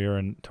von Trier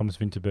and Thomas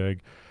Vinterberg,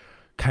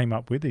 came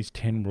up with, these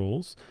 10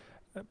 rules,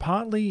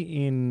 partly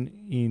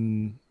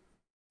in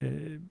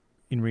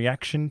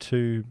reaction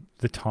to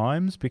the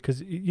times,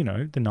 because, the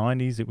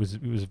 90s, it was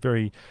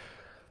very...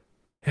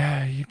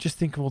 Yeah, you just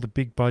think of all the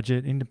big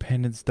budget,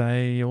 Independence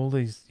Day, all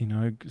these,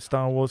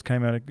 Star Wars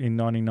came out in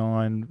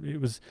 99. It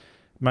was...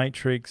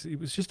 Matrix, it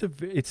was just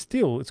it's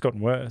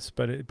gotten worse,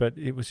 but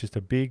it was just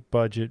a big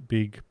budget,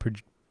 big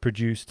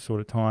produced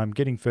sort of time,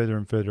 getting further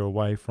and further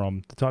away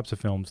from the types of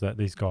films that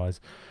these guys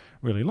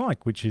really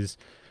like, which is,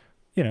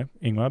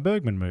 Ingmar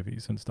Bergman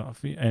movies and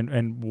stuff.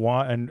 And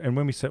why, and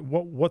when we say,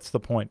 what's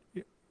the point?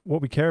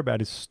 what we care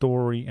about is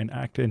story and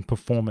act and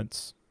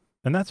performance.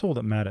 And that's all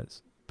that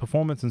matters,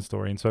 performance and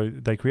story. And so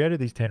they created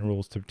these 10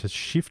 rules to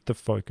shift the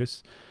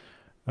focus,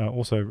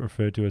 also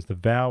referred to as the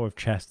vow of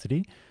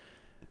chastity.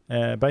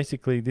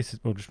 Basically,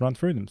 we'll just run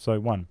through them. So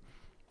 1,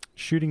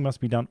 shooting must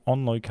be done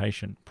on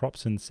location.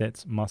 Props and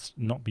sets must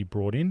not be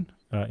brought in.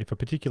 If a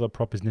particular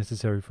prop is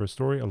necessary for a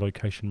story, a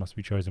location must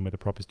be chosen where the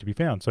prop is to be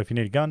found. So if you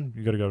need a gun,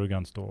 you've got to go to a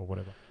gun store or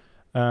whatever.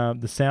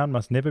 The sound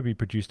must never be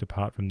produced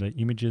apart from the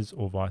images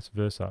or vice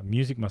versa.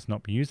 Music must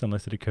not be used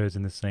unless it occurs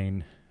in the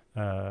scene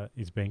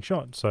is being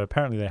shot. So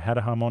apparently they had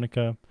a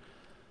harmonica,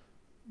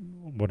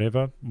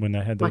 whatever, when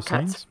they had those My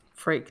cat's scenes.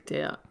 freaked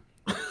out.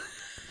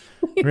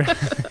 They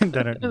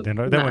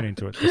went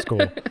into it, the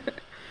score.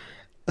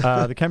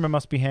 The camera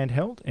must be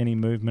handheld. Any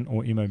movement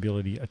or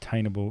immobility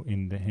attainable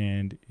in the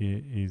hand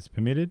is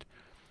permitted.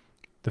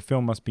 The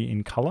film must be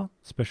in colour.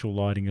 Special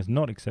lighting is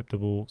not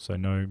acceptable, so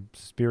no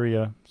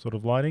Suspiria sort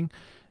of lighting.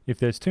 If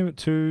there's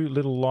too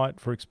little light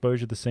for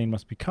exposure, the scene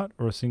must be cut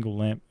or a single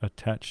lamp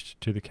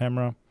attached to the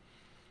camera.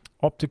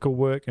 Optical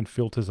work and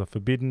filters are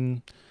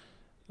forbidden.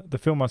 The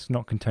film must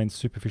not contain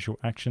superficial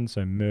action,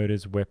 so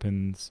murders,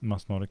 weapons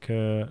must not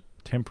occur.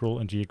 Temporal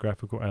and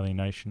geographical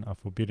alienation are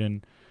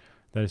forbidden.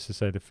 That is to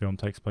say, the film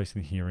takes place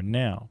in the here and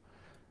now.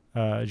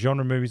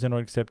 Genre movies are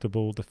not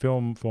acceptable. The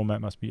film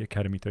format must be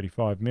Academy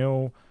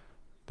 35mm.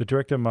 The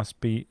director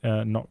must be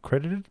not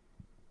credited.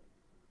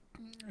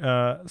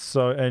 That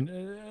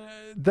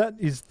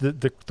is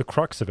the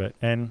crux of it.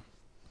 And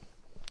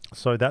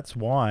so that's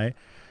why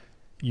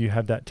you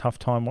have that tough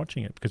time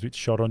watching it, because it's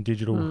shot on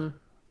digital.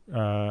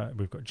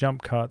 We've got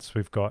jump cuts.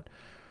 We've got,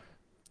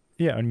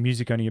 and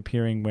music only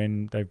appearing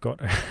when they've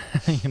got, a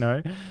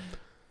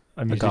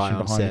musician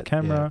behind the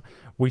camera. Yeah.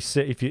 We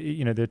see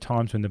there are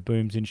times when the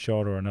boom's in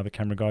shot or another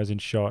camera guy's in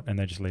shot and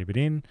they just leave it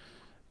in.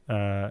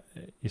 So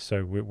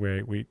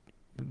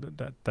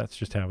that's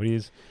just how it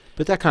is.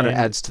 But that kind of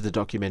adds to the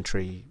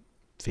documentary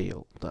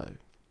feel, though.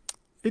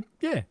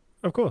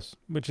 Of course,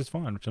 which is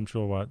fine, which I'm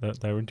sure why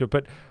they were into it.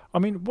 But I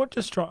mean,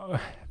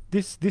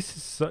 this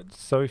is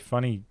so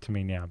funny to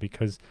me now,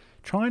 because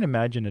try and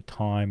imagine a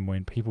time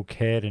when people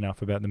cared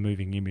enough about the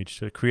moving image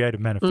to create a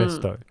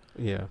manifesto.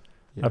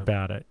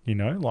 About it,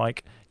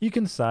 like you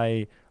can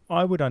say,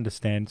 I would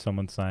understand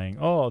someone saying,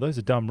 "Oh, those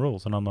are dumb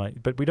rules," and I'm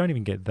like, but we don't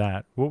even get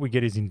that. What we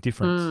get is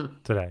indifference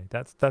today.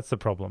 That's the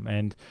problem.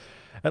 And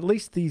at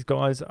least these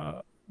guys,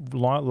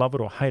 love it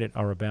or hate it,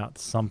 are about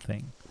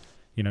something.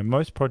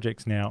 Most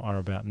projects now are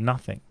about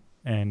nothing,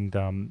 and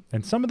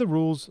some of the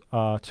rules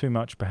are too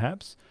much,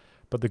 perhaps,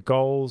 but the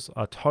goals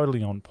are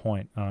totally on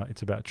point.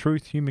 It's about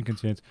truth, human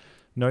concerns,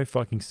 no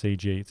fucking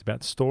CG. It's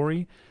about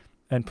story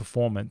and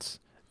performance,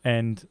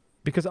 and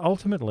because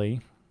ultimately,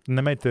 and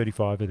they made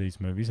 35 of these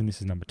movies, and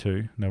this is number 2,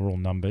 and they were all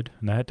numbered,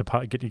 and they had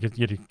to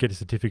get a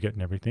certificate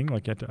and everything,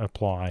 like you had to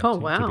apply to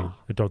be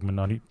a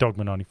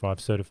Dogma 95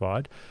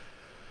 certified.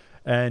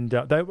 And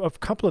a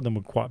couple of them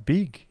were quite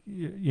big,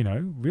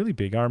 really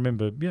big. I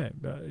remember,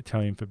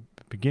 Italian for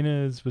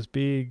Beginners was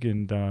big,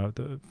 and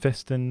the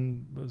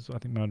Festen was, I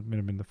think, might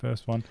have been the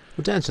first one.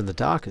 Well, Dance in the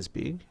Dark is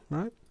big,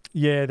 right?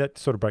 Yeah, that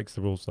sort of breaks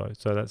the rules, though,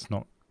 so that's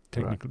not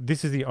technically. Right.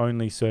 This is the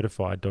only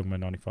certified Dogma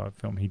 95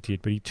 film he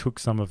did, but he took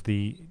some of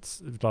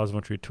Lars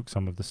von Trier took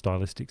some of the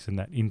stylistics and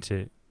that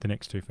into the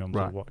next 2 films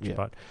I watched. Yeah.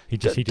 But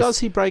does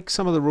he break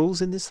some of the rules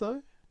in this,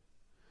 though?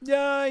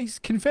 Yeah, he's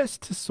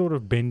confessed to sort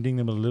of bending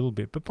them a little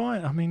bit, but by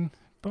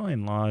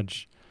and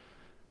large,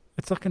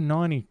 it's like a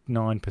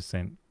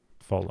 99%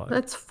 follow.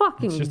 That's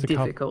fucking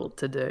difficult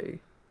to do.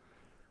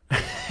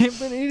 But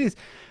it is.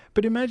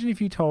 But imagine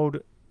if you told,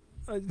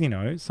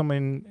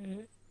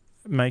 someone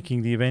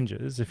making the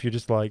Avengers, if you're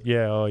just like,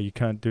 you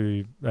can't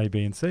do A,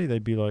 B, and C,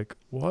 they'd be like,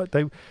 what?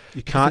 You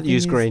can't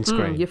use green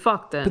screen. You're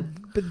fucked then.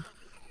 But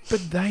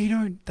they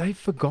don't. They've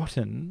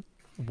forgotten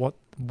what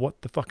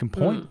the fucking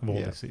point of all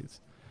this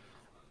is.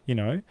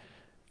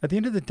 At the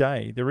end of the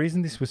day, the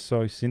reason this was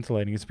so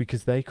scintillating is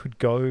because they could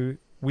go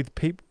with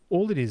people.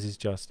 All it is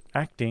just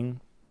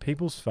acting,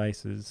 people's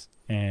faces,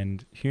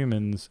 and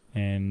humans,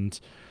 and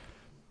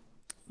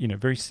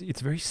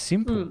it's very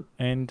simple.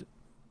 And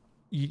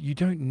you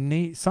don't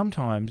need.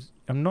 Sometimes,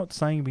 I'm not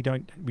saying we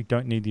don't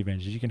need the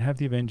Avengers. You can have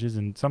the Avengers,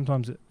 and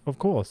sometimes, of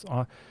course,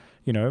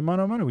 Mano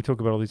Mano, we talk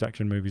about all these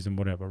action movies and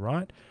whatever,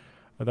 right?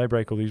 They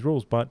break all these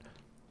rules, but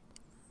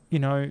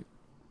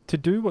to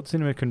do what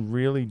cinema can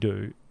really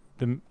do,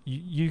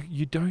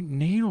 you don't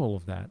need all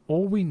of that.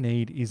 All we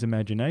need is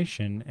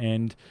imagination,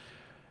 and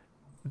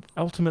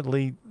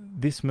ultimately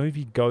this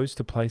movie goes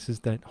to places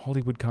that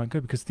Hollywood can't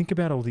go, because think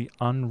about all the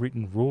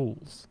unwritten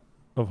rules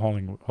of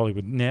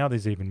Hollywood. Now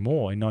there's even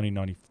more. In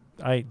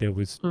 1998 there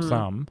was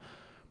some,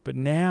 but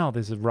now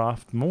there's a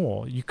raft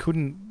more. You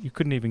couldn't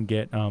even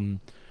get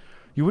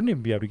you wouldn't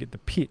even be able to get the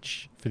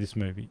pitch for this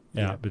movie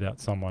out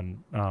without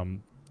someone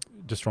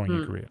destroying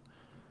your career.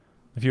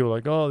 If you were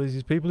like, oh, there's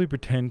these people who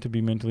pretend to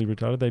be mentally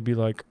retarded, they'd be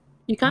like,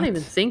 you can't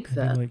even think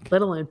that,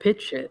 let alone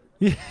pitch it.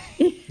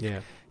 Yeah.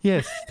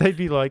 Yes, they'd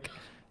be like,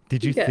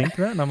 did you think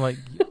that? And I'm like,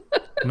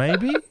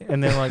 maybe.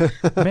 And they're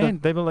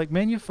like,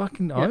 man, you're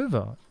fucking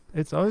over.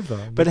 It's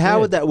over. But how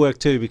would that work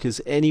too? Because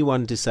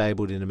anyone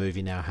disabled in a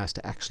movie now has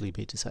to actually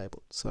be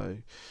disabled. So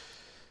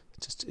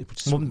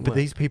but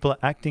these people are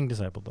acting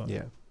disabled though.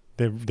 Yeah.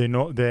 They're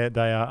not. They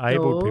are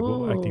able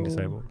people acting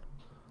disabled.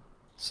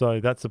 So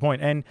that's the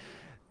point. And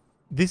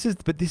this is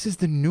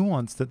the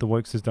nuance that the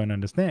Wokesters don't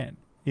understand.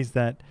 Is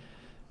that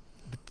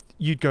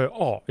you'd go,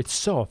 oh, it's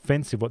so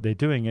offensive what they're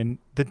doing, and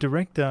the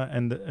director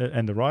and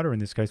the writer in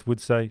this case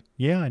would say,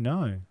 yeah, I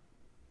know.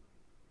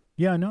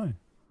 Yeah, I know.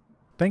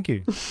 Thank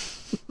you.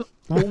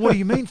 Well, what do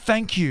you mean,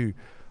 thank you?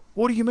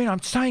 What do you mean?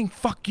 I'm saying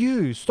fuck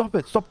you. Stop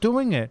it. Stop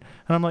doing it.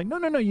 And I'm like,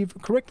 no. You've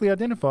correctly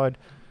identified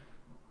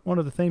one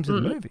of the themes of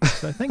the movie.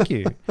 So thank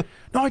you.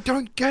 No, I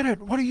don't get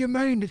it. What do you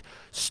mean?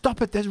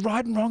 Stop it. There's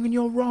right and wrong and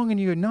you're wrong. And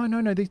you go,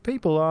 no. These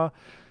people are,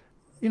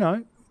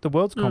 the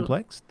world's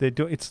complex. They're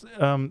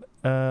doing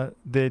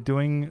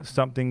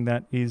something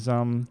that is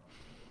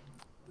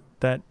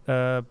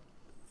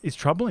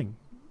troubling.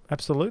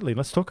 Absolutely.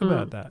 Let's talk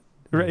about that.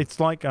 It's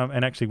like,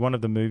 and actually one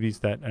of the movies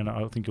that, and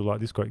I think you'll like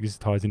this quote, this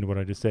ties into what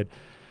I just said.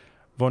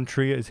 Von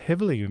Trier is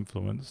heavily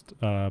influenced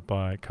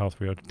by Carl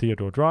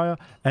Theodor Dreyer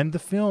and the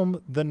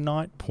film The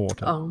Night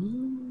Porter. Oh.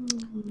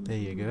 There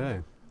you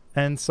go.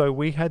 And so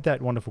we had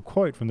that wonderful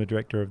quote from the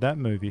director of that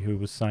movie who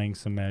was saying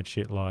some mad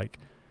shit like,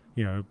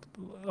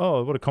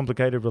 oh, what a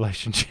complicated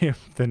relationship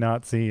the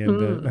Nazi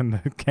and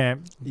the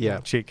camp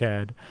chick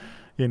had,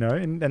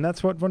 and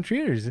that's what Von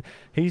Trier is.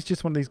 He's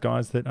just one of these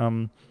guys that,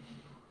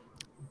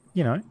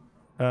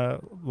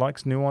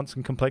 likes nuance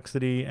and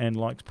complexity and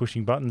likes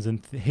pushing buttons,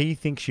 and he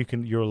thinks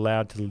you're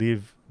allowed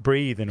to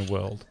breathe in a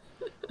world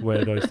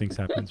where those things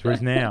happen.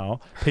 Whereas now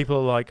people are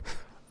like,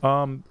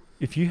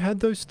 if you had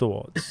those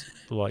thoughts,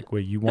 like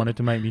where you wanted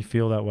to make me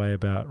feel that way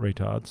about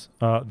retards,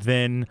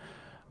 then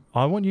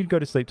I want you to go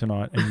to sleep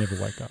tonight and never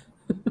wake up.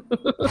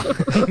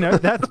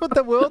 That's what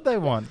the world they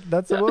want.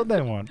 That's the world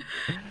they want.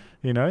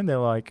 And they're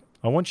like,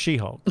 I want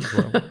She-Hulk.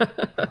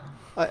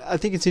 I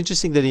think it's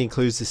interesting that he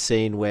includes the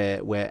scene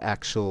where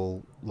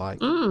actual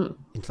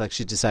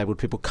intellectually disabled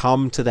people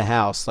come to the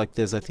house. Like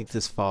there's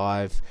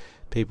 5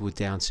 people with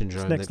Down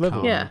syndrome that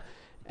come,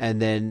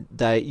 and then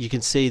you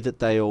can see that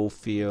they all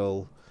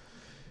feel,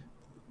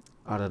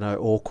 I don't know,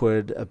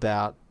 awkward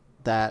about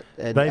that.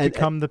 And they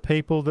become the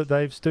people that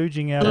they've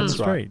stooging out on the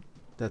street. Right.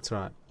 That's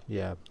right.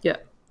 Yeah. Yeah.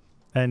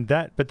 And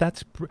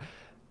that's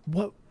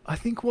what I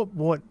think.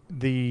 What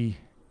the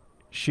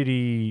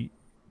shitty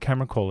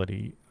camera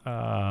quality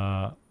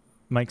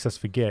makes us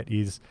forget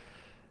is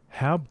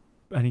how,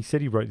 and he said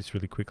he wrote this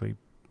really quickly.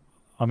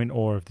 I'm in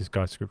awe of this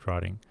guy's script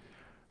writing.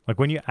 Like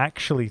when you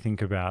actually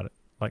think about it,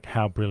 like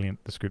how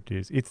brilliant the script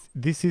is.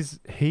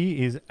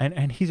 He is,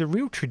 and he's a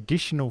real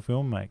traditional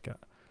filmmaker.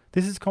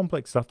 This is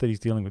complex stuff that he's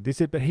dealing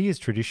with. But he is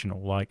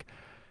traditional. Like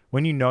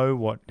when you know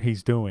what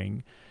he's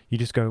doing, you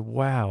just go,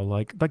 wow,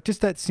 like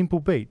just that simple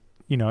beat,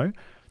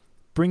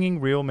 bringing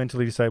real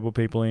mentally disabled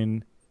people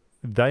in.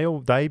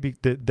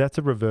 That's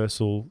a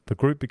reversal. The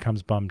group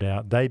becomes bummed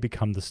out. They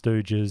become the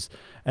Stooges,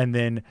 and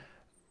then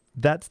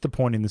that's the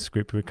point in the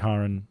script where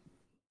Karen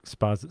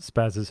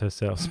spazzes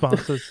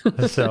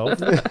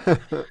herself,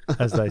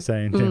 as they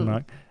say in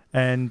Denmark,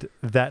 and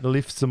that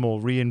lifts them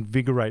all,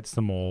 reinvigorates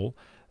them all.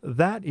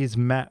 That is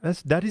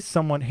that is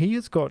someone. He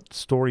has got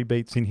story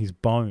beats in his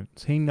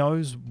bones. He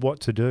knows what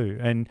to do,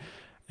 and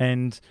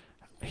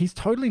he's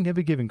totally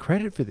never given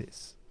credit for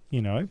this.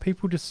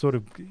 People just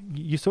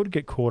you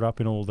get caught up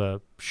in all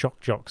the shock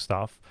jock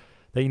stuff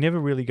that you never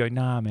really go,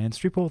 nah, man,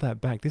 strip all that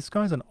back. This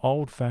guy's an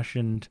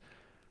old-fashioned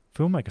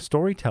filmmaker,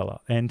 storyteller.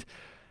 And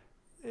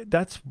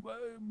that's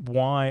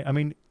why,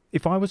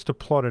 if I was to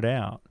plot it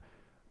out,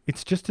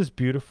 it's just as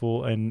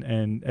beautiful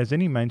and as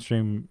any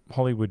mainstream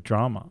Hollywood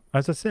drama.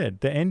 As I said,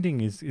 the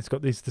ending it's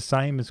the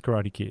same as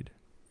Karate Kid.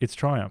 It's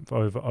triumph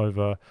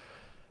over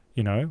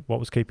what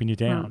was keeping you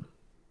down.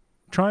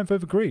 Triumph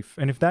over grief.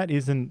 And if that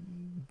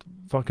isn't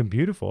fucking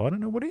beautiful, I don't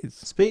know what is.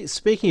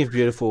 Speaking of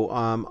beautiful,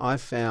 I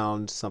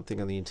found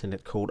something on the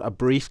internet called A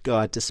Brief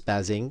Guide to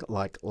Spazzing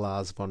Like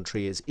Lars von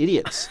Trier's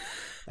Idiots.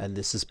 And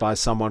this is by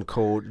someone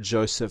called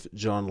Joseph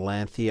John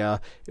Lanthier.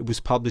 It was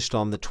published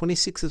on the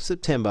 26th of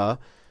September,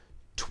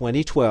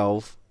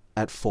 2012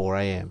 at 4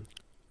 a.m.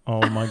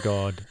 Oh my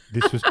God.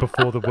 This was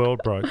before the world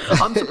broke.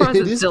 I'm surprised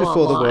it is still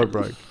before online. The world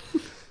broke.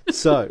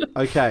 So,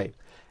 okay.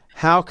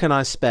 How can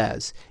I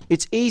spaz?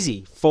 It's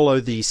easy. Follow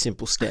these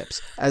simple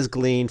steps, as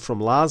gleaned from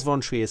Lars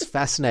von Trier's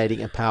fascinating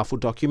and powerful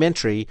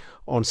documentary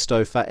on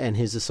Stouffer and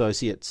his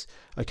associates.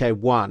 Okay,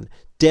 1.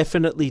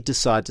 Definitely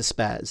decide to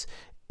spaz.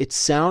 It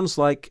sounds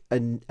like a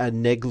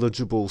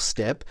negligible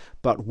step,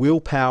 but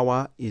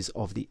willpower is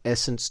of the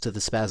essence to the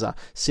spazzer.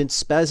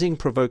 Since spazzing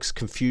provokes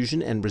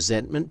confusion and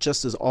resentment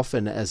just as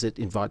often as it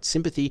invites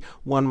sympathy,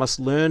 one must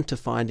learn to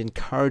find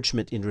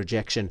encouragement in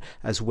rejection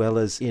as well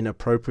as in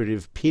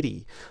appropriative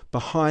pity.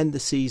 Behind the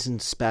seasoned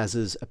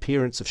spazzer's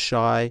appearance of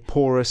shy,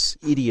 porous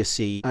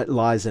idiocy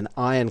lies an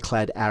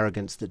ironclad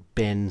arrogance that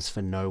bends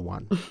for no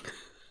one.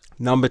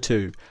 Number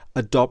 2,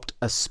 adopt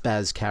a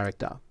spaz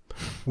character.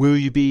 Will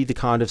you be the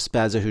kind of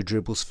spazzer who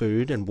dribbles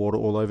food and water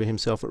all over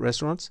himself at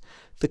restaurants?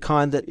 The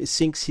kind that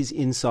sinks his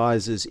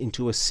incisors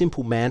into a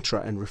simple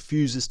mantra and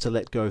refuses to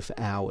let go for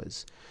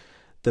hours?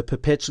 The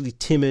perpetually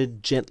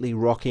timid, gently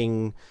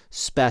rocking,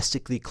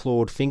 spastically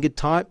clawed-fingered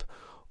type?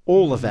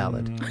 All are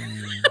valid.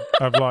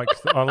 I like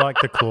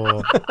the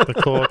claw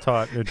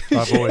type.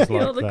 I've always liked that.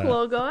 You're the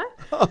claw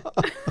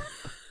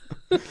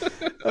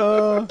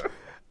guy?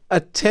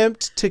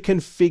 Attempt to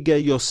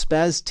configure your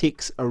spaz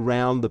tics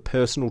around the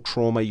personal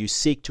trauma you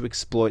seek to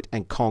exploit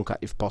and conquer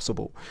if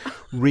possible.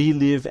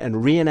 Relive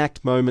and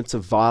reenact moments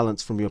of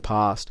violence from your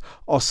past.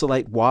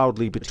 Oscillate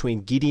wildly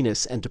between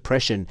giddiness and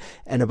depression.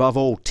 And above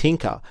all,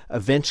 tinker.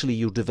 Eventually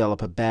you'll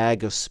develop a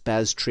bag of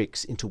spaz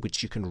tricks into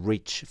which you can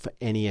reach for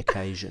any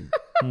occasion.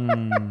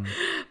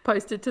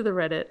 Post it to the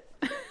Reddit.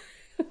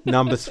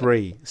 Number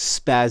 3,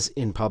 spaz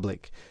in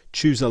public.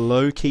 Choose a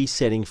low-key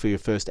setting for your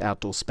first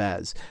outdoor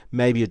spaz.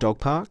 Maybe a dog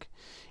park.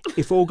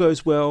 If all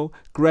goes well,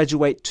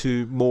 graduate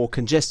to more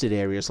congested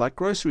areas like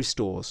grocery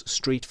stores,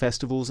 street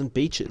festivals and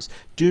beaches.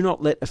 Do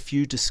not let a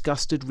few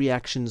disgusted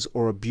reactions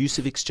or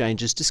abusive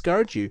exchanges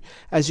discourage you.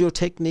 As your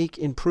technique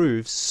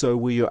improves, so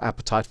will your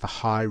appetite for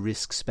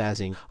high-risk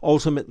spazzing.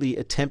 Ultimately,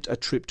 attempt a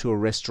trip to a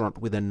restaurant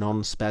with a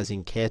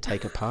non-spazzing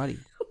caretaker party.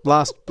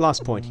 Last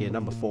point here,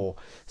 number 4.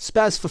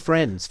 Spaz for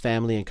friends,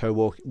 family and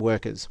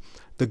co-workers.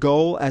 The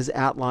goal, as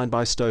outlined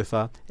by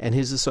Stouffer and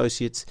his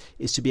associates,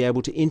 is to be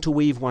able to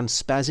interweave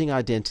one's spazzing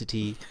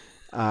identity,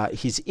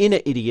 his inner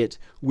idiot,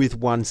 with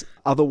one's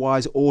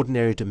otherwise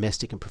ordinary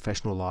domestic and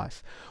professional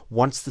life.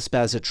 Once the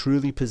spazzer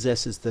truly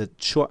possesses the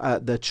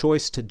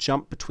choice to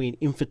jump between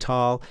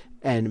infantile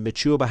and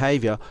mature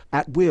behaviour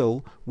at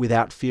will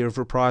without fear of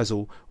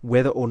reprisal,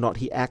 whether or not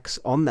he acts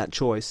on that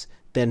choice,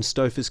 then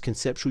Stouffer's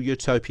conceptual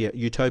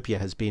utopia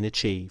has been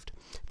achieved.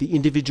 The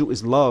individual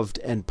is loved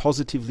and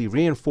positively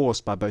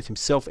reinforced by both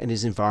himself and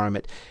his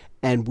environment,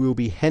 and will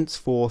be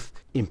henceforth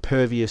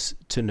impervious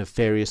to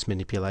nefarious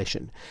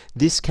manipulation.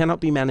 This cannot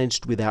be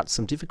managed without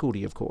some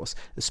difficulty, of course,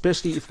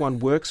 especially if one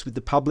works with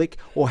the public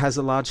or has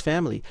a large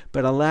family,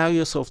 but allow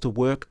yourself to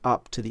work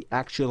up to the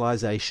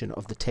actualization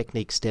of the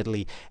technique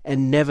steadily,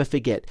 and never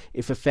forget,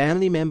 if a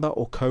family member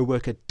or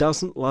co-worker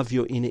doesn't love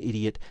your inner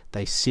idiot,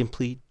 they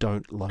simply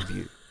don't love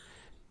you.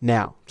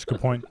 Now, that's a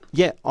good point.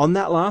 Yeah, on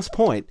that last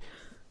point,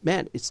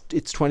 man, it's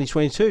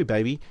 2022,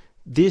 baby.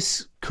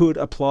 This could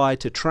apply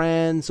to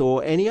trans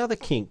or any other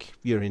kink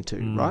you're into,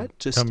 right?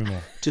 Tell me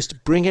more.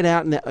 Just bring it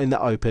out in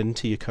the open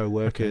to your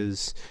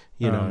co-workers.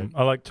 Okay. You know,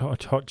 I like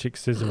hot chick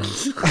scissoring.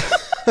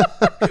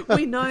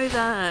 We know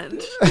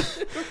that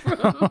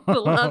from the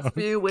last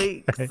few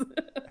weeks. Okay.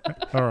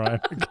 All right.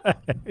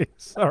 Okay.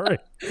 Sorry.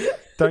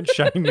 Don't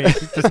shame me.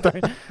 Just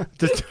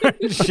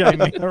don't shame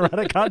me. All right.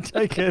 I can't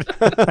take it.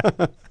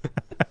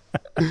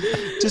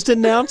 Just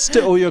announce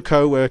to all your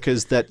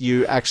co-workers that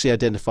you actually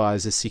identify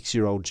as a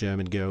 6-year-old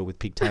German girl with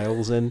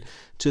pigtails, and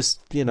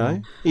just, you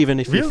know, even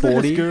if you're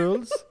 40.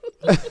 Girls.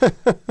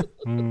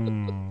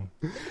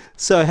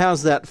 So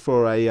how's that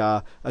for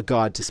a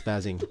guide to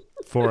spazzing?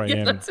 4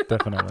 a.m.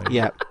 Definitely.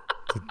 Yeah.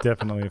 It's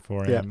definitely a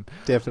 4 a.m. Yeah,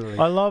 definitely.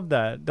 I love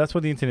that. That's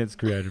what the internet's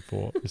created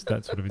for, is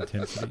that sort of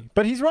intensity.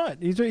 But he's right.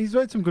 He's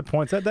made some good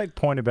points. That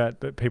point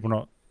about people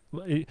not...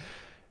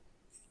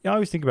 I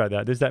always think about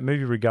that. There's that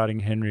movie regarding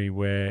Henry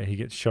where he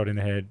gets shot in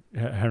the head.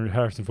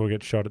 Harrison Ford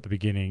gets shot at the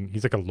beginning.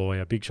 He's like a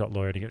lawyer, big shot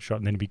lawyer, and he gets shot,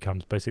 and then he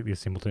becomes basically a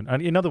simpleton.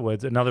 And in other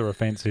words, another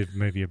offensive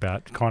movie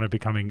about kind of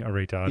becoming a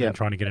retard and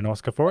trying to get an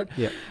Oscar for it.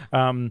 Yeah.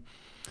 And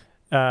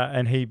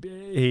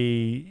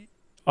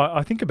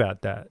I think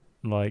about that.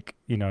 Like,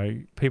 you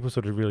know, people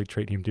sort of really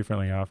treat him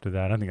differently after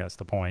that. I don't think that's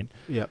the point.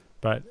 Yeah.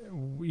 But,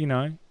 you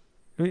know,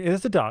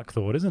 it's a dark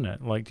thought, isn't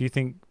it? Like, do you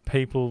think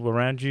people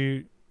around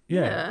you...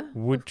 Yeah,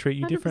 would treat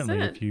you 100%. Differently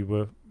if you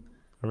were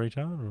a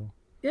retard? Or?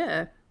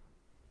 Yeah.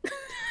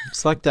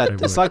 It's like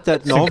that. It's like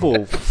that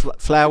novel,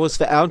 Flowers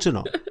for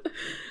Algernon.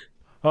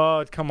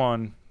 Oh, come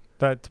on!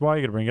 That's why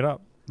you got to bring it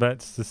up.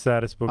 That's the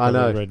saddest book I've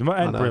ever read,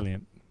 and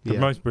brilliant. The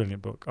most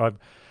brilliant book.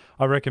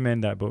 I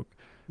recommend that book.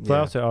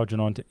 Flowers for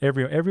Algernon to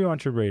everyone. Everyone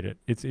should read it.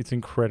 It's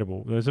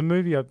incredible. There's a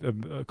movie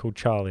called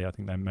Charlie. I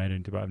think they made it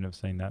into, but I've never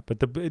seen that.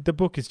 But the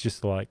book is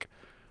just like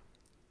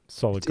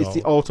solid gold. It's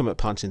the ultimate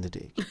punch in the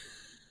dick.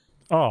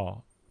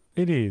 Oh,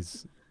 it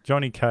is.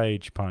 Johnny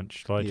Cage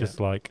punch. Just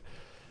like,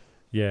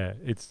 yeah,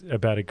 it's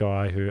about a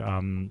guy who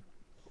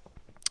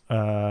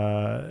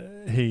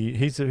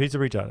he's a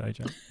retard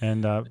agent,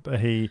 and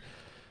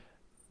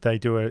they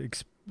do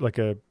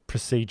a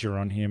procedure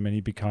on him, and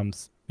he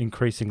becomes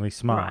increasingly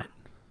smart,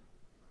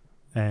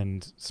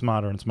 and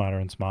smarter and smarter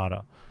and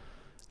smarter.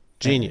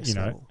 Genius,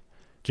 and,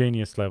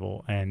 genius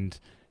level, and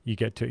you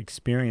get to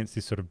experience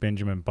this sort of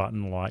Benjamin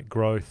Button-like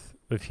growth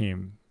of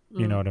him.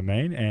 You know what I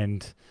mean?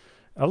 And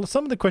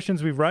some of the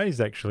questions we've raised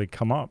actually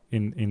come up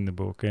in the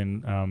book,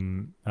 and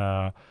and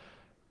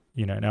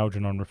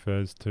Algernon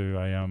refers to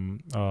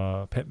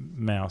a pet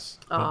mouse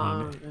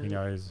that he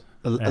knows,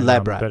 a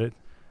lab rat.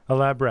 A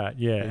lab rat,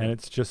 and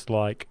it's just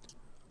like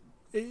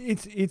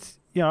it's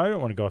I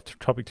don't want to go off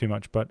topic too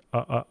much, but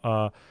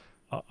I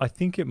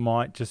think it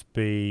might just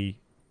be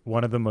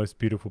one of the most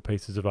beautiful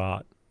pieces of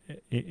art.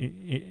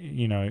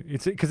 You know,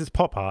 it's because it's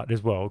pop art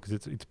as well,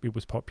 because it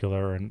was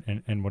popular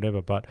and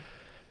whatever. But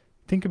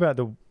think about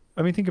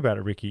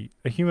it, Ricky.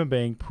 A human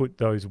being put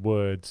those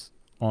words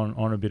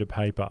on a bit of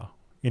paper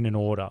in an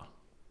order,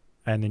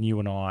 and then you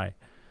and I,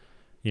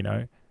 you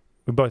know,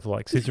 we both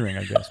like scissoring,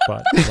 I guess,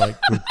 but like,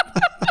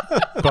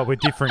 we're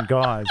different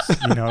guys.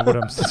 You know what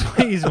I'm saying,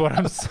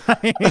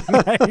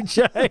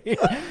 AJ.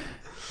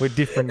 We're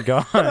different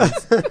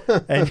guys,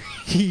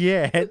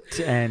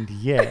 and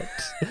yet,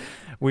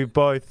 we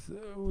both,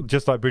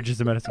 just like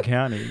Bridges of Madison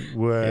County,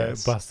 were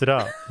busted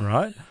up,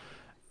 right?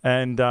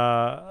 And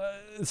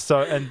that's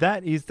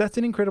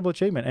an incredible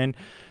achievement, and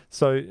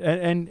so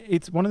and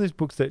it's one of those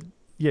books that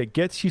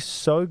gets you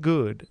so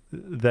good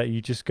that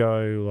you just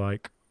go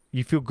like,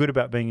 you feel good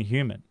about being a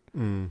human.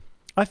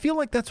 I feel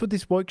like that's what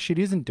this woke shit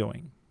isn't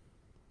doing.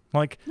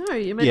 Like, no,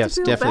 you're meant to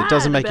feel definitely. Bad. It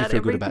doesn't make you feel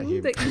good about you.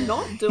 That you're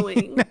not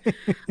doing.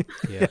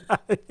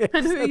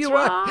 And who you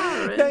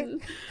are.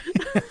 And...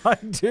 I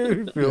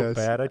do feel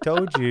bad. I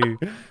told you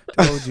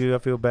I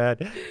feel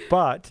bad.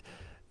 But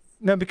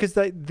no, because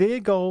their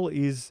goal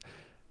is,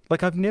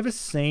 like, I've never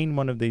seen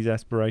one of these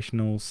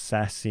aspirational,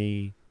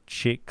 sassy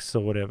chicks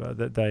or whatever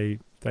that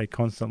they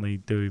constantly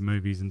do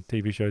movies and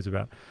TV shows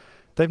about.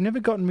 They've never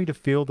gotten me to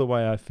feel the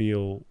way I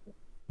feel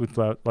with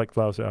like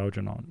Flowers for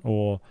Algernon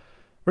or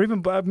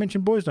even I've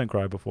mentioned Boys Don't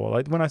Cry before.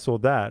 Like when I saw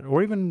that,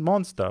 or even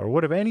Monster, or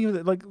whatever. Any of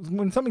it, like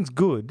when something's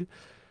good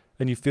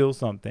and you feel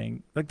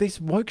something, like this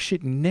woke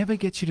shit never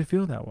gets you to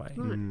feel that way,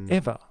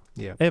 ever,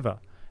 ever.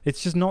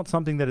 It's just not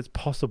something that it's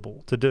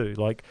possible to do.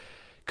 Like,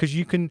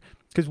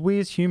 because we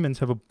as humans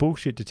have a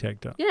bullshit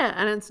detector. Yeah,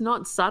 and it's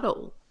not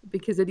subtle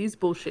because it is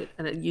bullshit,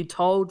 and you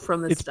told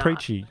from the start. It's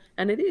preachy,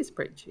 and it is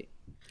preachy.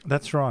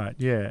 That's right.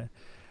 Yeah.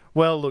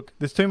 Well, look,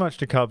 there's too much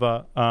to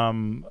cover.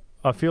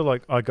 I feel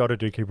like I got to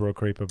do Keeper or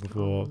Creeper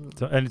before,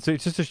 and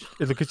it's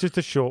just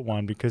a short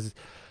one because,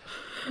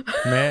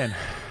 man,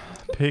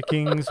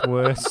 pickings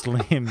were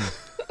slim.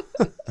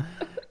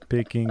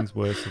 Pickings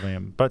were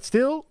slim, but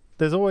still,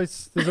 there's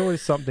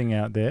always something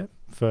out there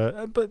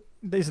for. But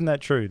isn't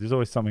that true? There's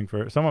always someone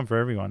for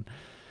everyone.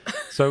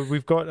 So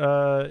we've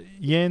got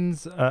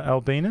Jens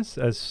Albinus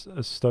as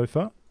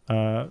Stouffer.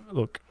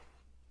 Look,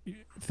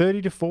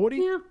 30 to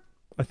 40,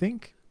 I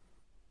think.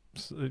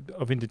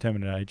 Of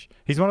indeterminate age.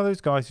 He's one of those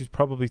guys who's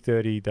probably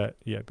 30 but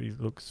he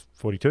looks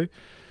 42.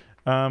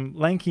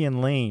 Lanky and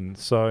lean.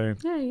 So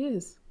yeah, he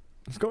is.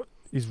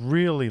 He's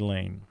really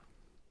lean.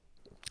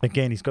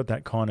 Again, he's got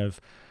that kind of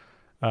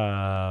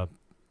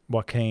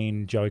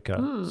Joaquin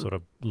Joker sort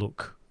of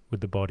look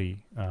with the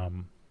body. I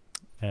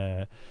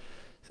think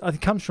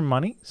it comes from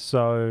money,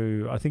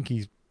 so I think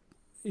he's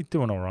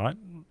doing all right.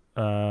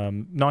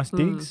 Nice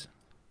digs.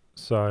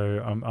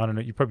 So I don't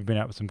know. You've probably been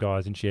out with some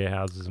guys in share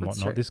houses and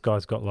whatnot. True. This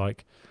guy's got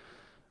like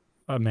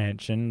a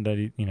mansion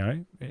that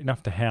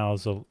enough to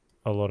house a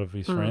lot of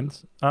his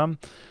friends.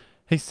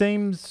 He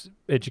seems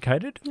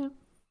educated.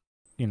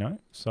 Yeah.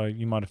 So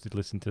you might have to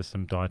listen to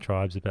some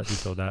diatribes about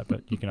this or that,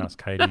 but you can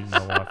ask Katie,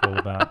 my wife, all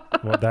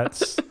about what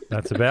that's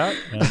about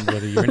and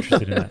whether you're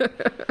interested in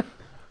that.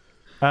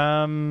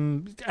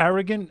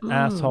 Arrogant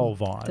asshole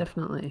vibe.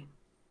 Definitely.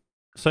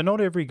 So not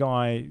every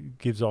guy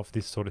gives off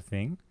this sort of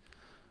thing.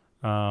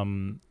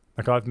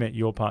 Like I've met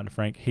your partner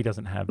Frank, he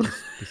doesn't have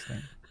this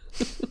thing.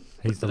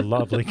 He's a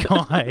lovely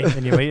guy,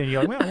 and you meet and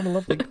you're like, wow, what a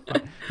lovely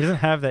guy. He doesn't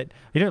have that.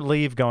 You don't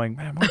leave going,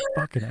 man, what a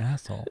fucking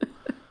asshole.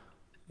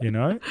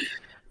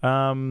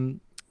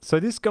 So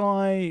this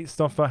guy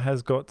Stoffer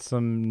has got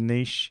some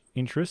niche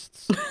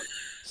interests.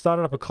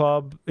 Started up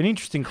an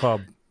interesting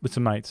club with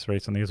some mates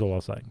recently, is all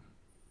I'll say.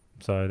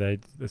 So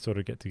they sort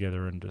of get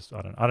together and just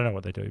I don't know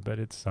what they do, but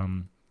it's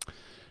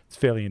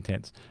fairly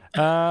intense.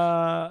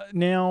 Now,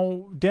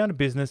 down to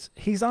business.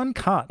 He's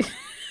uncut.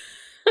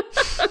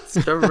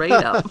 Straight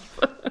up.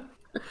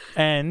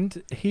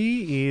 And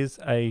he is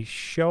a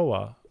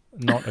shower,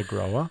 not a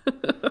grower.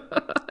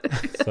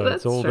 So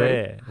it's all true.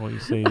 There. What you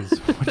see is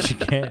what you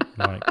get.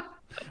 Like,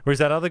 whereas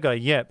that other guy,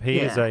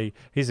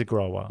 he's a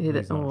grower.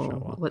 He's not a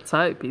shower. Let's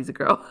hope he's a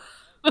grower.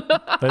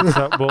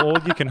 Well, all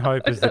you can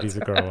hope is that he's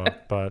a grower,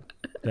 but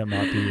that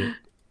might be it.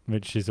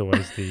 Which is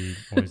always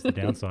the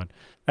downside.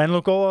 And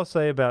look, all I'll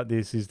say about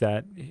this is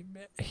that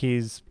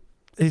his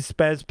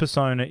spaz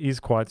persona is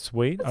quite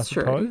sweet, I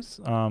suppose.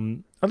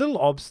 True. A little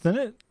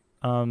obstinate,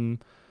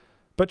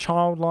 but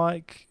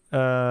childlike.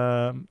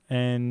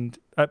 And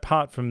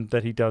apart from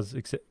that, he does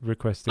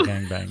request a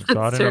gangbang.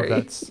 So I don't know if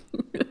that's.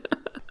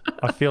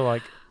 I feel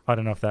like I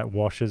don't know if that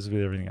washes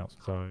with everything else.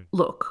 So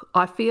look,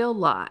 I feel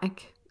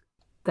like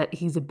that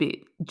he's a bit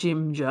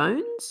Jim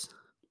Jones,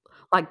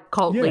 like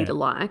cult leader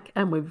like,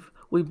 and we've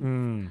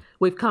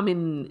come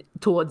in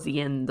towards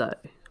the end though.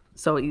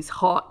 So he's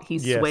hot,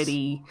 he's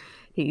sweaty,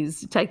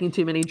 he's taking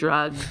too many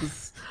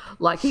drugs.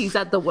 Like he's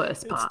at the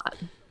worst part.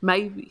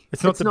 Maybe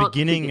it's not the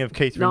beginning of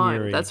Keith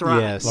Raniere. No, that's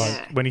right. Yes.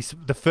 Like when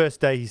the first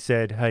day he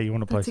said, "Hey, you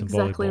want to play some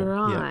exactly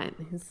volleyball?" Right.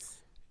 Yeah.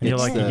 And you're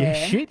like, "Yeah,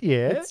 shit,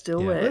 yeah, let's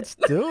do it." Let's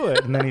do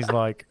it. And then he's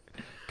like,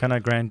 "Can I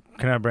brand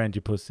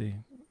your pussy?"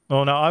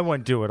 Oh, no, I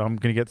won't do it. I'm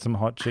going to get some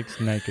hot chicks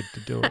naked to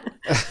do it.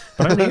 But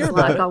I don't hear He's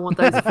about like, it. I want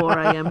those 4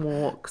 a.m.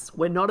 walks.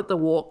 We're not at the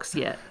walks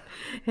yet.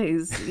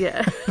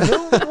 Yeah.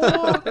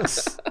 The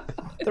walks.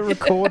 The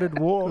recorded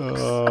walks.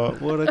 Oh,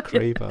 what a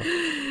creeper.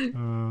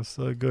 Oh,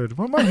 so good.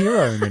 What my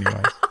hero in many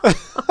ways.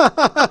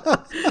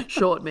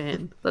 Short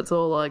man. That's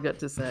all I got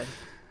to say.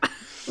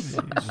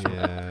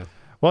 Yeah.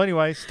 Well,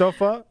 anyway,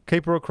 Stoffer,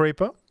 keeper or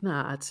creeper?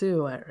 Nah,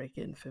 2, I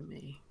reckon, for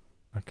me.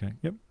 Okay.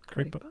 Yep.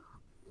 Creeper.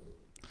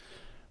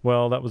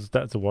 Well,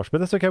 that's a wash, but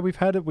that's okay. We've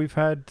had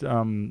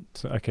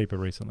a keeper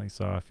recently,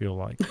 so I feel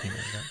like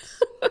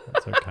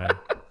that's okay.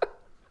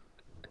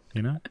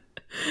 You know.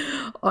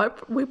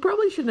 We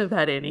probably shouldn't have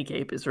had any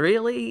keepers,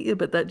 really,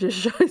 but that just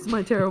shows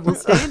my terrible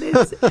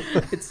standards.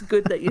 It's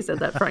good that you said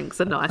that Frank's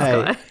a nice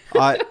guy.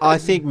 I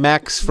think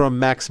Max from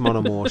Max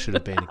Monomore should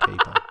have been a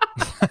keeper.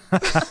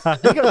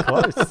 He got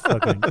close, I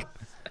think.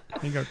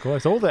 He got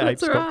close. All the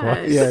apes got right.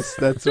 close. Yes,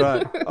 that's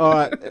right. All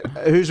right,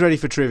 who's ready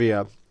for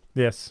trivia?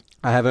 Yes.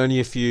 I have only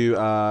a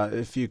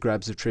few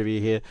grabs of trivia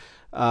here.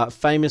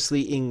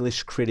 Famously,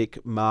 English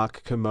critic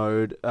Mark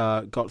Kermode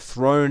got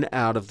thrown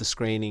out of the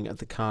screening at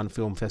the Cannes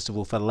Film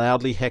Festival for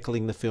loudly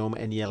heckling the film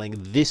and yelling,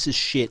 "This is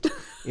shit,"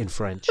 in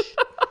French.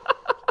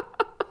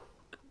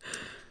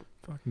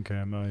 Fucking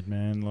Kermode,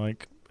 man.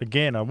 Like,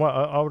 again, I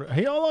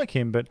like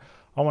him, but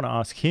I want to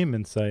ask him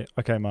and say,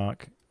 okay,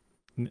 Mark,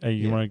 do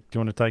you want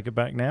to take it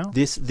back now?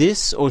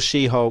 This or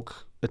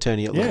She-Hulk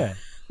Attorney at Law? Yeah,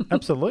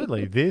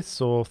 absolutely.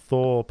 This or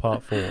Thor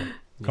Part 4.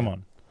 Come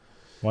on.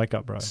 Wake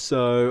up, bro.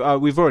 So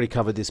we've already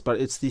covered this, but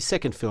it's the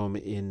second film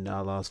in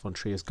Lars von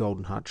Trier's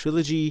Golden Heart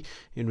trilogy,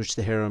 in which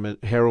the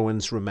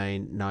heroines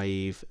remain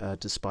naive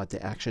despite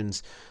their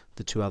actions.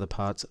 The 2 other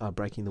parts are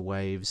Breaking the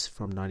Waves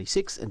from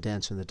 96 and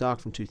Dancer in the Dark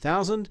from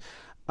 2000.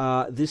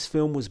 This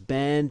film was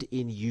banned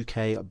in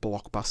UK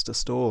Blockbuster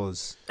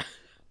stores.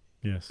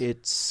 Yes.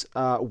 It's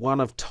one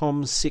of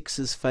Tom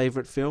Six's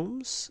favourite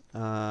films.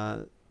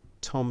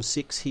 Tom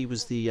Six, he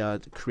was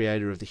the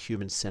creator of the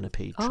Human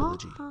Centipede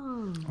trilogy.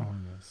 Oh,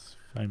 yes.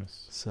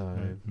 Famous. So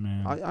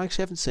man. I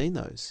actually haven't seen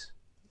those.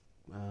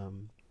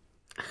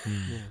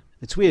 Yeah.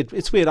 It's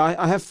weird.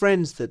 I have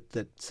friends that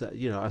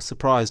are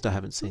surprised I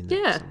haven't seen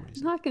them for some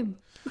reason. I can.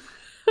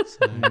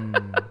 So,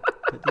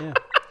 but yeah.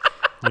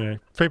 Yeah.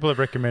 People have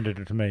recommended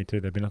it to me too.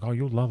 They've been like, "Oh,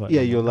 you'll love it."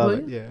 Yeah, I'm you'll like, love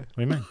it. Yeah. What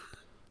do you mean?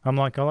 I'm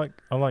like, I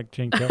like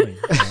Gene Kelly.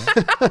 You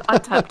know? I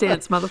tap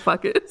dance,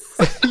 motherfuckers.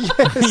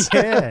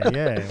 Yeah.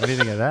 What do you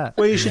think of that?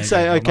 Well, you should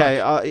say, how okay,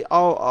 much?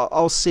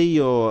 I'll see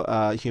your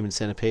Human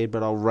Centipede,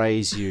 but I'll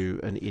raise you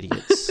an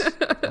idiot's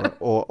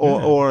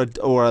or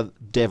a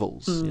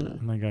devil's. You know.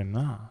 And they go,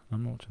 "Nah,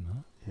 I'm not watching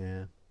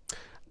that."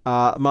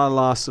 Yeah. My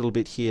last little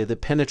bit here: the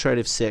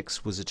penetrative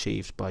sex was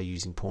achieved by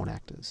using porn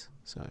actors.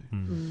 So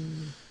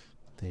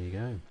there you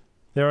go.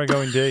 There I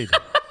go, indeed.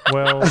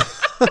 Well.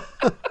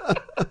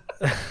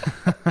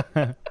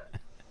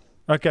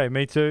 Okay,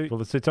 me too. Well,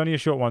 it's only a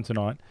short one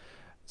tonight.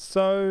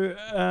 So,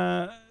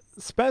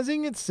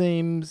 spazzing, it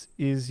seems,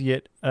 is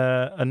yet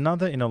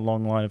another in a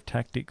long line of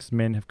tactics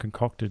men have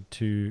concocted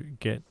to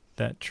get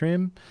that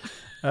trim.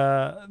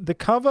 The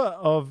cover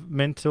of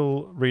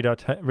mental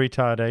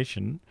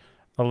retardation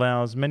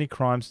allows many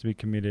crimes to be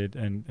committed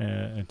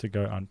and to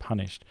go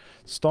unpunished.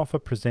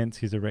 Stoffer presents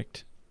his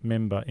erect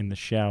member in the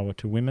shower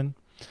to women.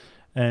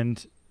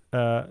 And,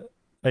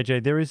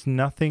 AJ, there is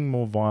nothing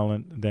more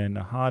violent than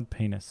a hard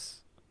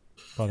penis,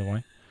 by the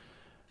way.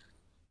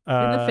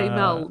 In the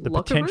female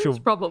locker rooms,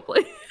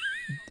 probably.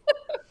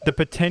 The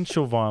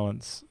potential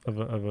violence of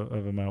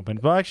a male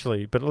penis.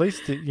 But at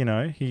least,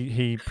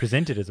 he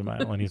presented as a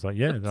male and he's like,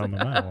 yeah, I'm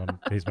a male.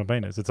 Here's my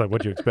penis. It's like,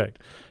 what do you expect?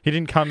 He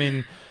didn't come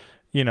in,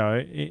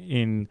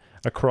 in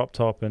a crop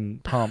top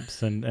and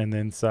pumps and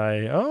then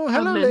say, oh,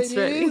 hello,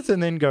 ladies,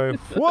 and then go,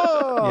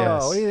 whoa,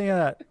 Yes. What do you think of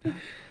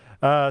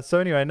that? So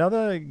anyway,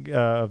 another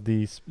of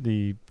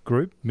the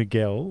group,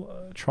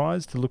 Miguel,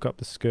 tries to look up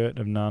the skirt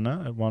of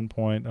Nana. At one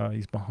point,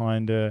 he's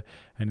behind her,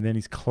 and then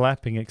he's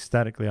clapping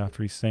ecstatically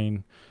after he's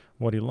seen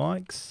what he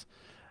likes.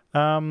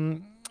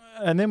 And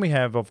then we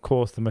have, of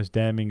course, the most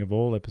damning of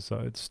all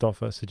episodes,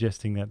 Stoffer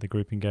suggesting that the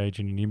group engage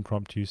in an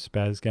impromptu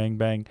spaz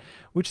gangbang,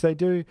 which they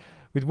do,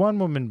 with one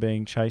woman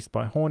being chased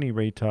by horny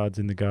retards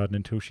in the garden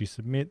until she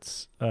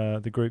submits.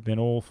 The group then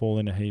all fall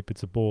in a heap.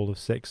 It's a ball of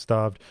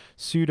sex-starved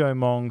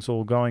pseudo-mongs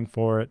all going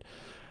for it.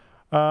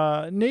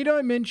 Need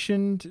I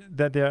mentioned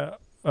that there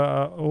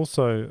are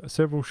also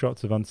several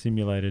shots of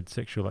unsimulated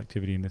sexual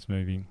activity in this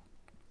movie.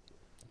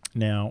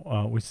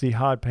 Now, we see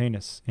hard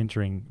penis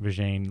entering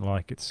vagine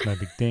like it's no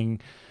big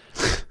thing.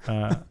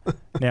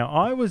 Now,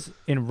 I was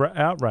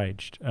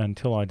outraged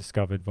until I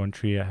discovered Von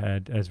Trier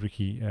had, as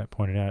Ricky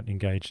pointed out,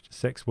 engaged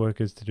sex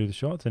workers to do the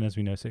shots. And as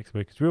we know, sex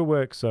work is real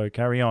work, so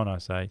carry on, I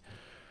say.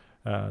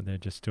 They're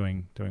just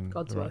doing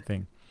God's the right work.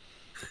 thing.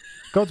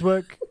 God's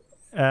work.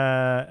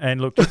 And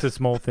look, just a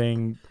small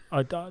thing.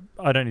 I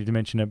don't need to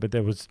mention it, but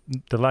there was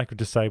the lack of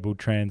disabled,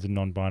 trans, and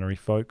non-binary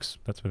folks.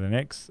 That's with an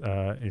X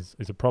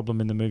is a problem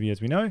in the movie,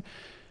 as we know.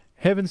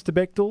 Heavens to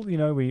Bechdel,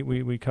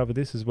 we cover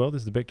this as well. The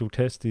Bechdel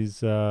test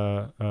is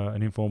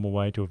an informal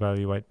way to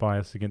evaluate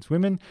bias against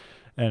women,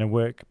 and a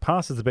work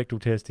passes the Bechdel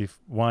test if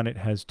 1, it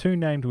has 2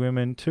 named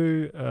women,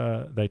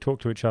 2, they talk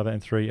to each other,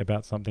 and 3,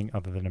 about something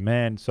other than a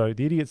man. So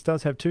The Idiots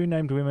does have 2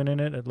 named women in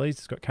it, at least.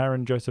 It's got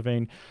Karen,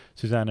 Josephine,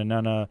 Suzanne and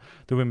Nana.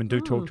 The women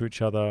do talk to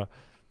each other,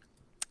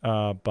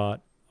 but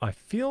I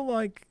feel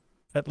like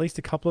at least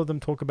a couple of them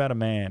talk about a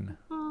man.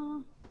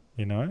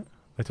 They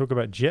talk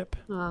about Jep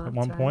at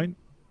one point,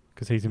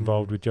 because he's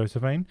involved with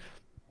Josephine.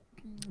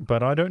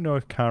 But I don't know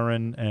if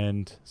Karen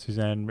and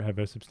Suzanne have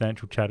a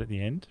substantial chat at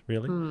the end,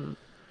 really.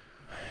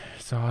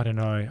 So I don't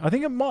know. I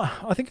think it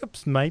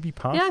maybe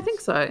passes. Yeah, I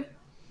think so. I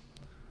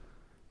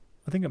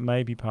think it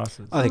maybe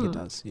passes. I think it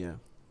does, yeah.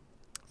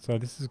 So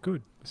this is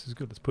good. Let's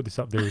put this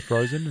up there with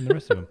Frozen and the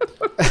rest of them.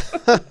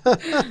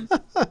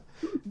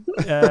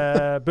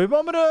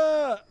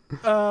 Boobometer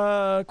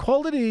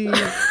quality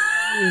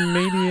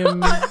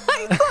medium.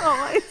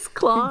 Eyes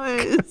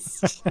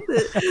closed.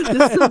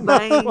 The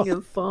surveying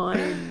of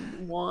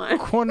fine wine.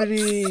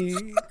 Quantity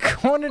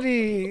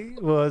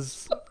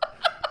was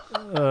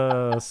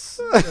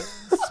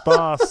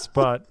sparse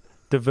but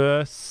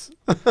diverse,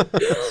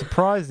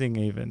 surprising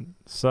even.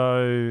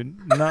 So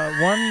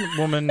one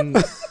woman,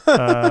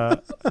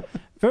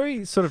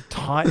 very sort of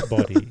tight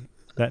body,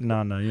 that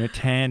Nana,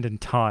 tanned and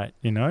tight.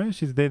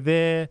 They're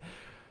there.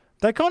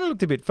 They kind of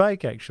looked a bit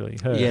fake, actually.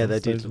 Yeah, they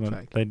did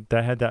look fake.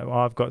 They had that.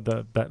 I've got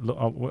that look.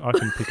 I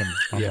can pick them.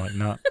 I'm like,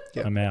 nah,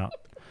 I'm out.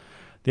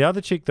 The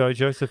other chick though,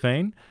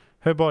 Josephine,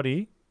 her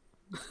body,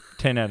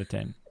 10 out of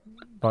 10.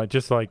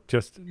 Just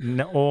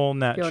all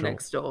natural. You're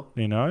next door.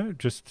 I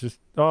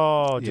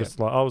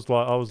was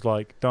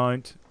like,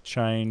 don't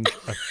change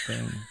a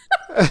thing.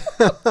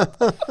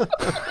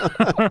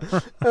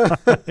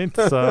 And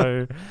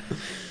so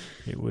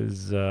it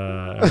was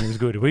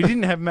good. We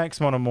didn't have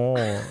Max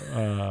Monomore,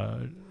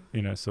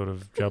 sort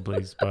of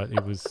jubblies, but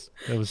it was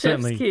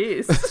certainly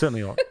kiss.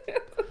 Certainly like.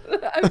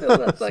 I feel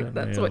that's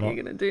what you're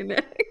gonna do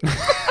next.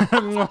 That's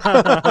what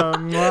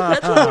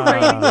the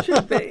rating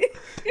should be.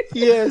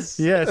 Yes.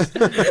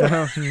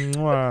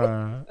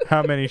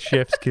 How many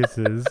chef's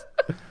kisses?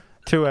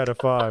 2 out of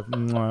 5.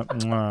 I'll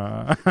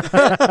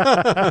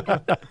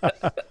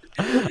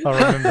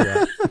remember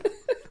that.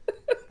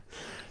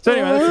 So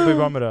anyway, that's the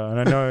Boobometer, and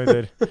I know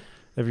that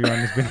everyone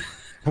has been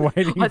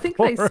waiting. I think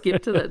for they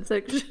skip to that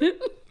section.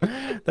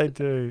 They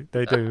do.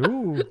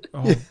 Ooh,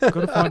 got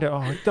to find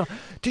out. Oh,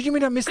 did you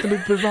mean I missed the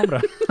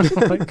Boobometer?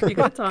 You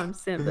got to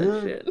timestamp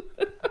that shit.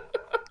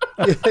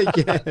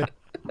 Yeah.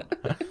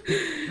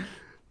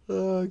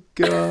 Oh,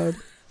 God.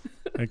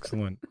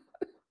 Excellent.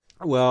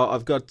 Well,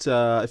 I've got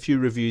a few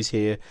reviews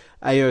here.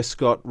 A.O.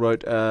 Scott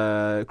wrote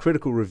a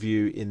critical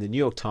review in the New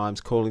York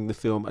Times calling the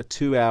film a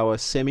 2-hour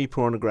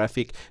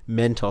semi-pornographic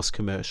Mentos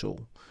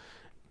commercial,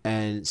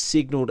 and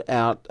signalled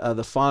out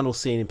the final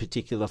scene in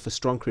particular for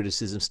strong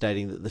criticism,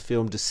 stating that the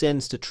film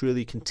descends to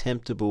truly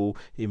contemptible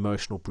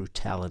emotional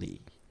brutality.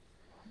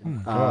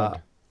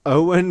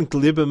 Owen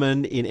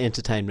Gleiberman in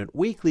Entertainment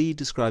Weekly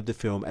described the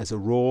film as a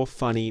raw,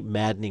 funny,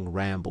 maddening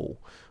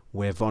ramble,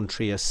 where Von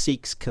Trier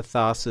seeks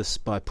catharsis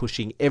by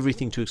pushing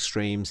everything to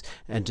extremes,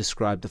 and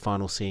described the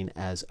final scene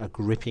as a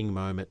gripping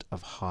moment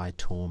of high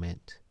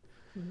torment.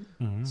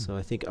 Mm-hmm. So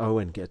I think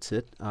Owen gets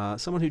it.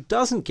 Someone who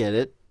doesn't get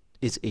it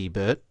is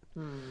Ebert.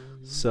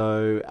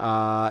 So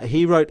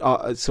he wrote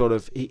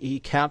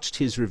he couched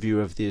his review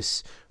of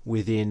this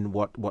within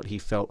what he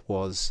felt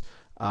was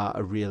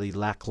a really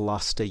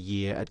lackluster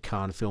year at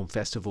Cannes Film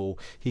Festival.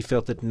 He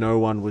felt that no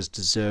one was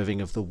deserving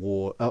of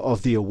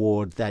the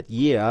award that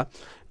year,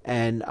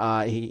 and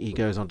he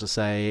goes on to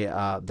say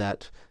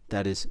that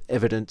is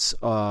evidence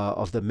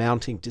of the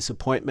mounting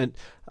disappointment.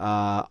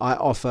 I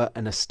offer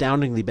an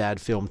astoundingly bad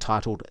film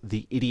titled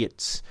The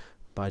Idiots,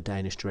 by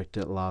Danish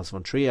director Lars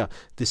von Trier.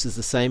 This is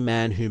the same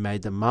man who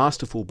made the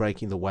masterful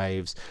Breaking the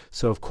Waves,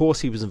 so of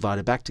course he was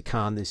invited back to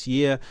Cannes this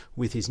year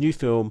with his new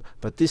film,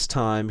 but this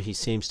time he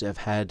seems to have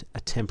had a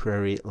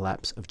temporary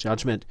lapse of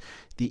judgment.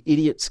 The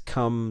Idiots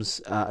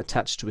comes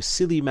attached to a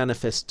silly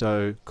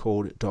manifesto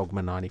called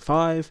Dogma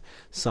 95,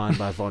 signed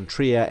by von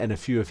Trier and a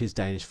few of his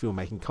Danish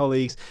filmmaking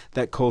colleagues,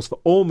 that calls for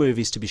all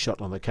movies to be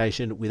shot on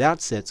location,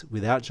 without sets,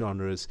 without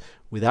genres,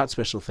 without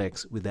special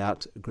effects,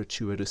 without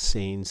gratuitous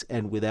scenes,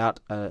 and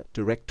without a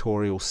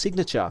directorial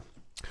signature.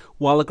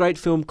 While a great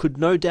film could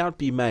no doubt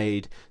be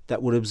made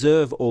that would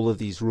observe all of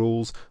these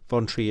rules,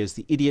 von Trier's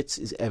The Idiots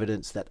is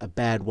evidence that a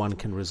bad one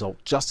can result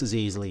just as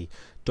easily.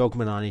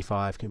 Dogma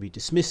 95 can be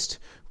dismissed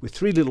with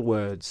 3 little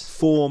words: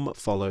 form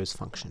follows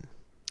function.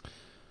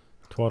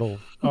 Twaddle.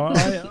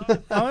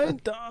 I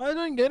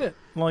don't get it.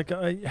 Like,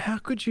 how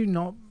could you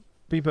not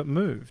be but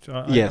moved?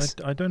 Yes.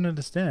 I don't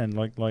understand.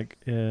 I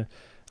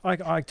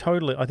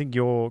think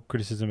your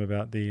criticism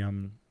about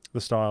the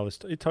style is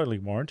totally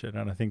warranted,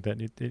 and I think that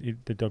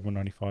the Dogma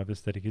 95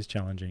 aesthetic is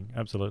challenging,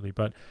 absolutely.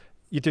 But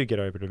you do get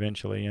over it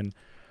eventually, and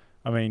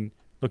I mean,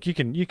 look, you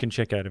can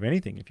check out of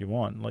anything if you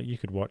want. Like, you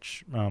could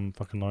watch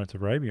fucking Lawrence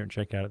of Arabia and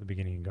check out at the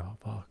beginning and go, oh,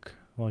 fuck,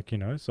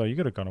 so you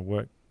got to kind of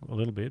work a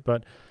little bit.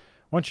 But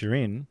once you're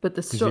in, But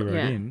the zeroed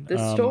story, in,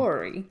 the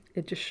story,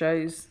 it just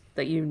shows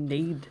that you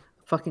need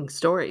fucking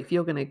story if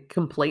you're going to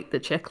complete the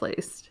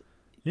checklist.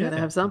 You gotta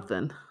have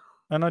something.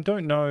 And I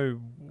don't know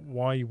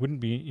why you wouldn't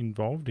be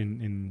involved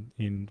in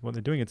what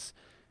they're doing. It's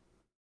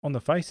on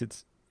the face,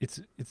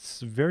 it's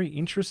very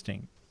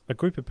interesting. A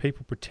group of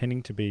people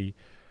pretending to be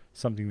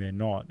something they're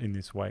not in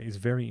this way is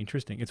very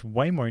interesting. It's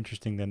way more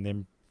interesting than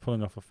them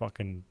pulling off a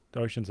fucking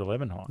Ocean's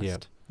 11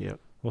 heist. Yeah.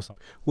 Or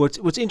something. Well,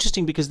 what's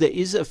interesting because there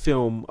is a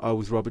film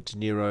with Robert De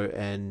Niro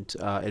and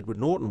Edward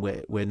Norton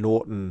where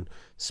Norton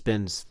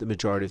spends the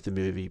majority of the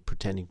movie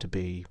pretending to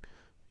be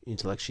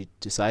intellectually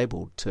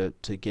disabled to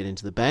get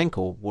into the bank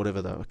or whatever.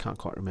 I can't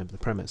quite remember the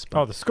premise.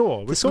 But The score.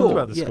 We the talked score.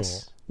 about the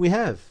Yes, score. we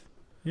have.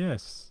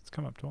 Yes, it's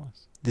come up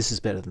twice. This is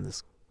better than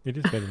this. It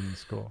is better than the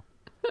score.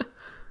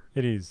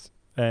 It is.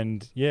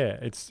 And yeah,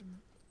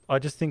 I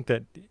just think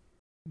that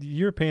the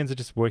Europeans are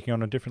just working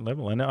on a different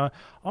level. And I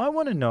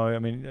want to know, I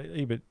mean,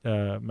 Ebert,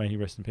 may he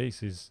rest in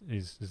peace,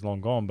 is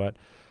long gone, but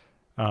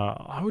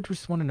I would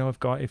just want to know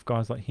if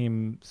guys like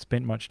him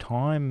spent much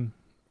time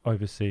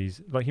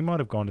overseas. Like, he might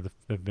have gone to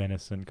the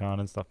Venice and Cannes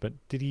and stuff, but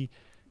did he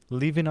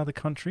live in other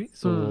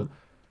countries or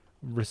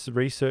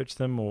research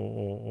them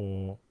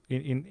or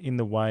in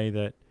the way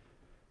that...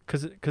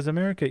 Because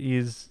America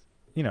is,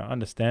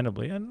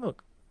 understandably, and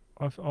look,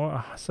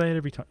 I say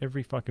it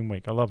every fucking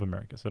week. I love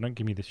America, so don't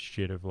give me this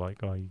shit of like,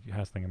 oh, you're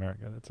hassling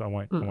America. I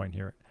won't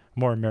hear it. I'm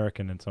more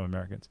American than some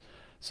Americans.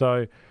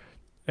 So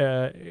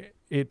you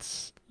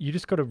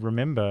just got to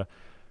remember,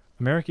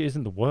 America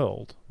isn't the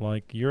world.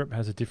 Like, Europe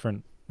has they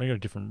got a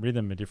different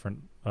rhythm, a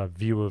different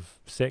view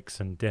of sex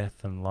and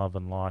death and love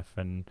and life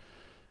and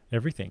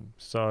everything.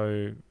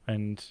 So,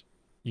 and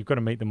you've got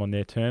to meet them on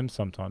their terms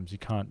sometimes. You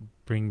can't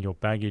bring your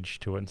baggage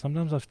to it. And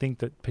sometimes I think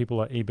that people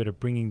like Ebert are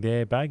bringing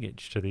their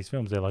baggage to these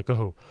films. They're like,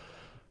 or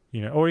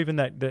even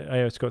that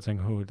A.O. Scott saying,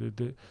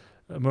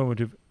 a moment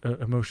of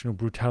emotional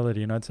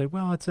brutality. And I'd say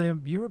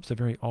Europe's a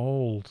very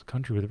old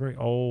country with a very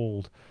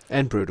old...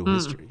 And brutal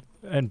history.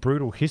 And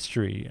brutal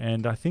history.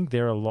 And I think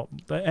there are a lot...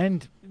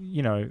 And,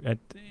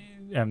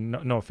 and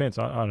no offense,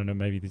 I don't know,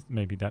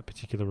 maybe that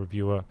particular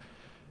reviewer...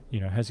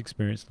 has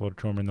experienced a lot of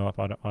trauma in their life.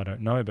 I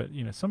don't know, but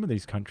some of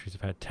these countries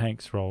have had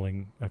tanks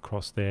rolling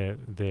across their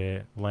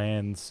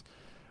lands.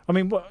 I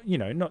mean,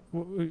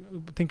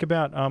 think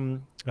about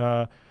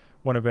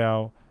one of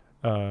our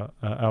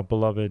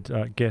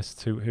beloved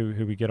guests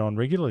who we get on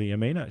regularly,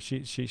 Amina.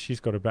 She's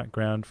got a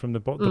background from the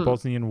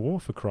Bosnian War,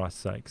 for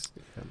Christ's sakes.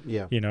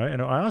 Yeah.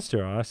 And I asked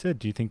her. I said,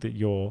 "Do you think that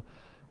your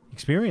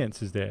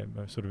experiences there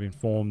sort of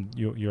informed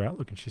your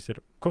outlook?" And she said,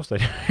 "Of course they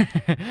do."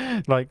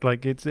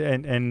 like it's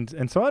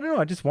and so I don't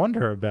know. I just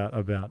wonder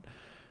about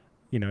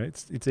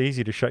it's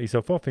easy to shut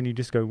yourself off and you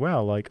just go,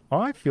 wow. Like,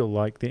 I feel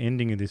like the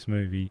ending of this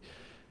movie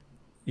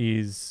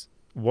is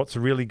what's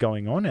really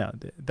going on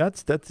out there.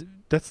 That's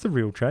the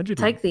real tragedy.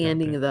 Take the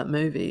ending of that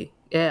movie,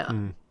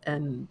 and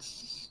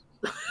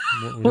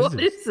what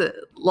is it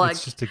like?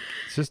 It's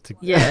just a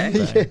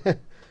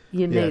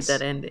You need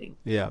that ending.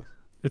 Yeah.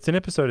 It's an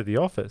episode of The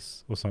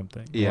Office or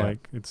something. Yeah.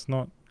 Like, it's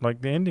not...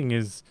 Like, the ending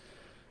is...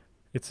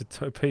 It's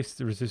a piece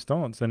de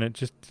resistance, and it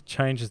just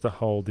changes the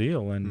whole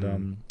deal.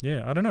 And,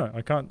 I don't know.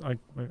 I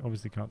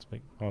obviously can't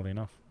speak highly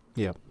enough.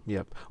 Yeah.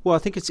 Well, I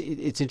think it's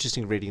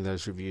interesting reading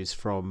those reviews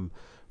from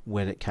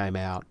when it came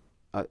out.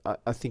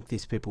 I think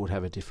these people would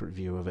have a different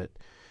view of it,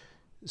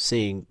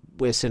 seeing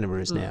where cinema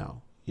is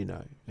now,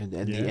 and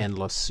the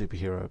endless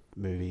superhero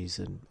movies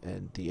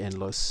and the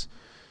endless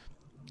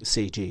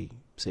CG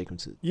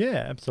sequences.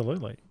 Yeah,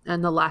 absolutely.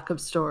 And the lack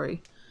of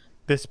story.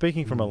 They're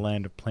speaking from a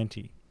land of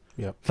plenty.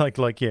 Yeah.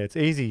 Like, it's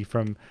easy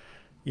from,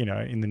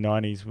 in the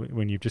 90s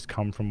when you've just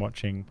come from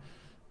watching,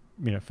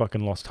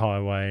 fucking Lost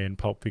Highway and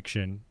Pulp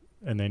Fiction,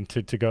 and then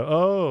to go,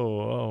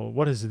 oh,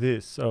 what is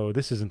this? Oh,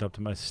 this isn't up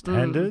to my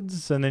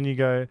standards. And then you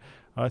go,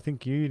 I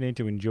think you need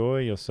to enjoy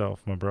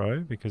yourself, my bro,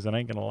 because it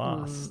ain't going to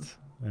last.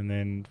 And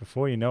then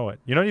before you know it,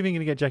 you're not even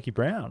going to get Jackie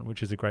Brown,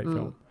 which is a great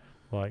film.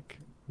 Like,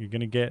 you're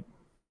going to get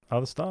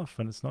other stuff,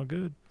 and it's not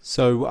good.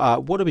 So,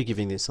 what are we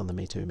giving this on the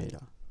Me Too meter?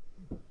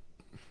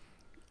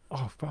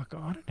 Oh fuck!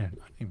 I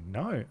don't even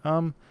know.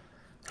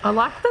 I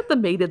like that the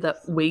meter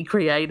that we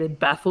created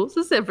baffles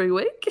us every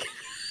week.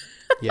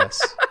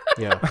 Yes.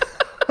 Yeah.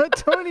 I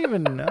don't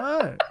even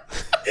know.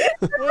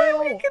 Every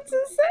week it's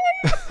the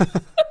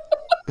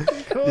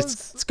same.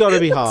 It's got to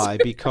be high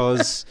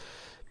because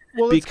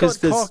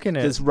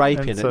there's rape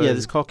in it. So Yeah,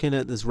 there's cock in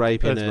it. There's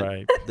rape in it.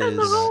 Rape. And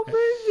the whole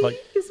movie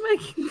is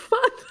making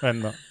fun.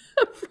 And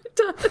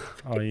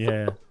oh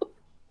yeah.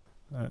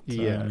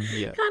 Yeah.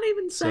 Can't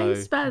even say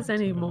spaz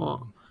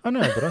anymore. I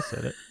know, but I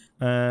said it,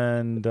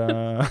 and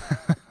you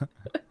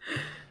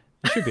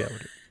should be able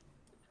to.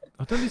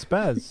 I don't be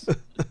spaz.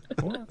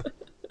 What?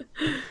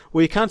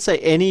 Well, you can't say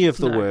any of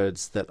the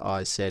words that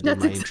I said in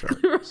That's my exactly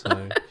intro. right.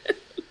 So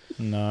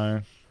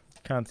No,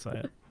 can't say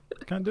it.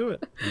 Can't do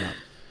it. no.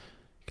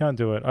 Can't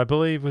do it. I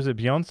believe, was it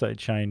Beyonce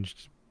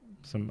changed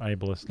some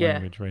ableist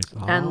language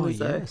recently? And Oh,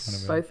 Lizzo.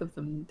 yes. Both of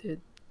them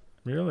did.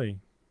 Really?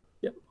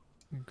 Yep.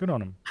 Good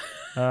on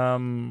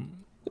them.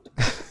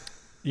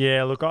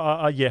 Yeah, look,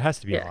 yeah, it has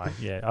to be Yeah. high.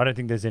 Yeah, I don't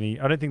think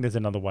there's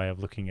another way of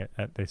looking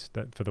at this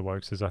for the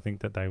Wokes. I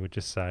think that they would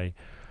just say,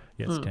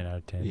 yeah, it's 10 out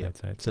of 10. Yeah, They'd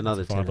say it's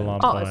another a 5 10 out of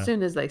alarm 10. fire. As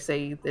soon as they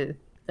see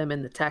them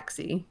in the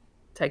taxi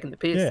taking the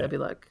piss, Yeah. they'll be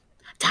like,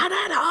 "Turn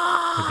it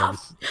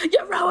off!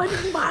 You're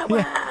ruining my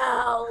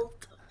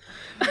world!"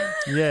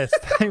 Yes,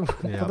 they would,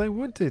 Yeah. well, they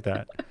would do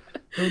that.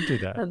 They would do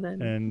that, And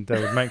then and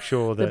they would make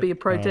sure that There'd be a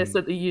protest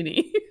at the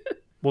uni.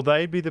 well,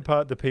 they'd be the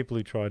people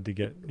who tried to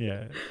get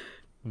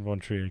Von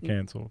Trier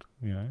cancelled.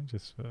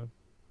 Just for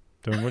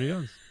doing what he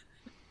does.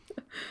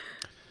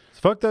 So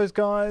fuck those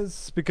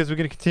guys, because we're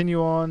going to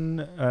continue on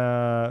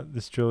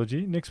this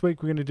trilogy. Next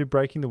week we're going to do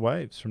Breaking the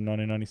Waves from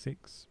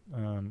 1996.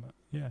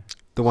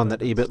 The one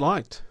that Ebert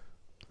liked.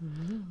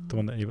 The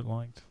one that Ebert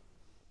liked.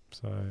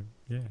 So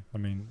yeah, I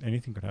mean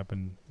anything could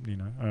happen.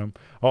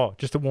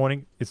 Just a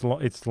warning. It's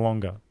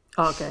longer.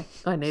 Oh, okay,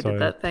 I needed So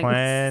that. Thanks.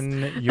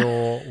 plan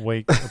your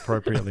week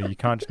appropriately. You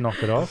can't just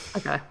knock it off.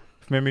 Okay.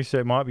 If memory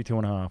serves, it might be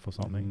 2.5 or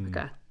something.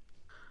 Okay.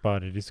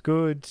 But it is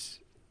good.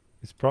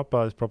 It's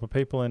proper. There's proper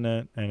people in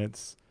it, and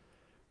it's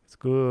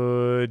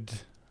good.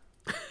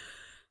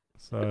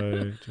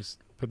 So just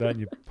put that in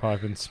your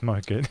pipe and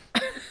smoke it.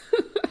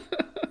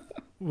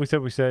 We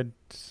said.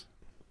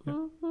 Yep.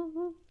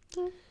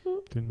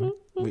 Didn't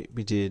we?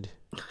 We did.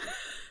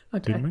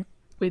 Okay. Didn't we?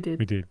 We did.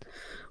 We did.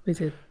 We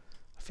did.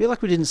 I feel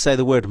like we didn't say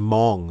the word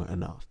mong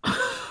enough.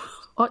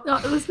 Oh, no,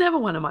 it was never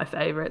one of my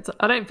favourites.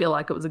 I don't feel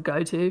like it was a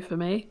go-to for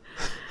me.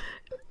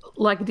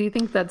 Like, do you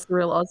think that's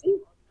real Aussie?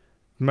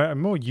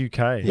 More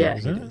UK, Yeah.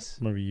 isn't It it? is.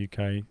 More of a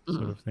UK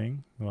sort of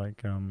thing.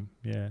 Like,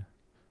 yeah.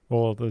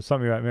 Or there's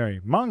something about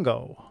Mary.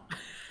 Mungo.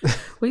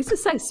 We used to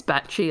say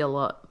spatchy a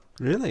lot.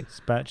 Really?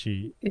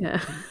 Spatchy.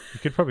 Yeah. You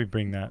could probably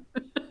bring that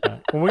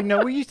back.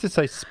 Well, we used to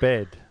say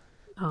sped.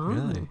 Oh.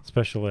 Really?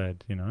 Special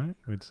ed,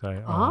 We'd say,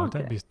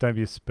 Okay. don't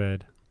be a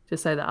sped.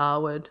 Just say the R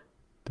word.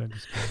 Don't be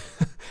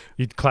sped.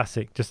 You'd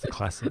classic, just the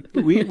classic.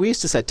 we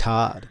used to say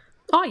tard.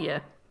 Oh, yeah.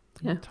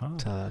 Yeah.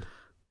 Tard.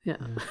 Yeah.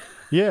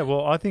 Yeah,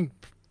 well, I think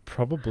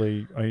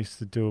probably I used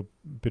to do a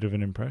bit of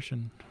an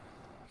impression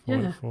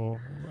Yeah.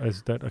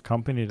 as that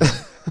accompanied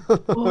it.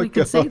 Well, you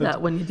could see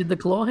that when you did the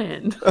claw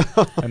hand.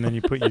 And then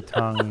you put your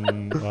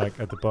tongue like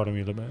at the bottom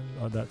of your lip,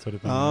 like that sort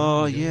of thing.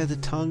 Oh, yeah, the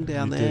tongue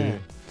down You there. do.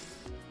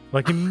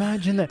 Like,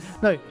 imagine that.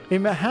 No,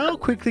 how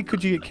quickly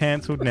could you get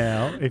cancelled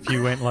now if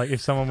you went, like, if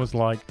someone was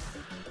like,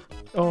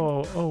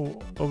 oh,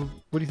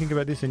 what do you think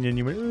about this? And then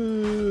you went,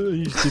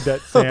 you just did that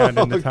sound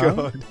in the tongue.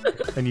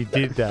 God. And you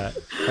did that.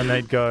 And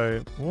they'd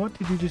go, what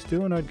did you just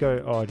do? And I'd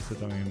go, I just said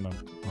something in my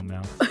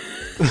mouth.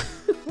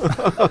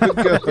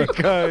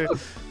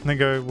 And they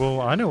go,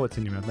 well, I know what's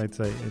in your mouth. And they'd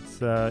say,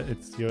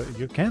 it's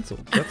you're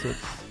cancelled. That's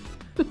what's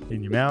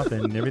in your mouth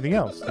and everything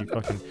else.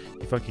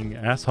 You fucking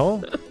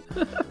asshole.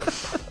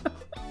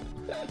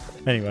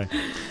 Anyway,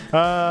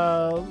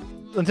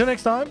 until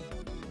next time,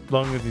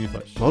 long live the new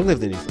flesh. Long live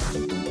the new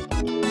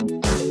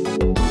flesh.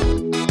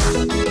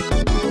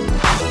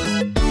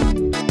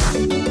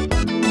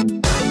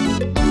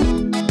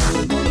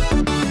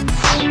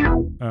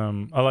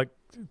 I like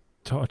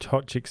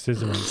hot chick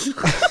scissoring.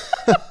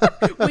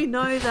 We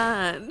know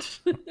that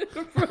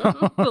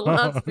from the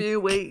last few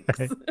weeks.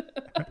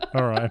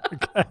 All right,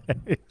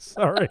 okay.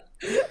 Sorry.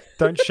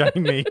 Don't shame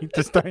me.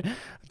 Just don't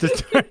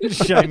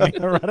shame me.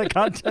 All right, I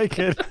can't take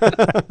it.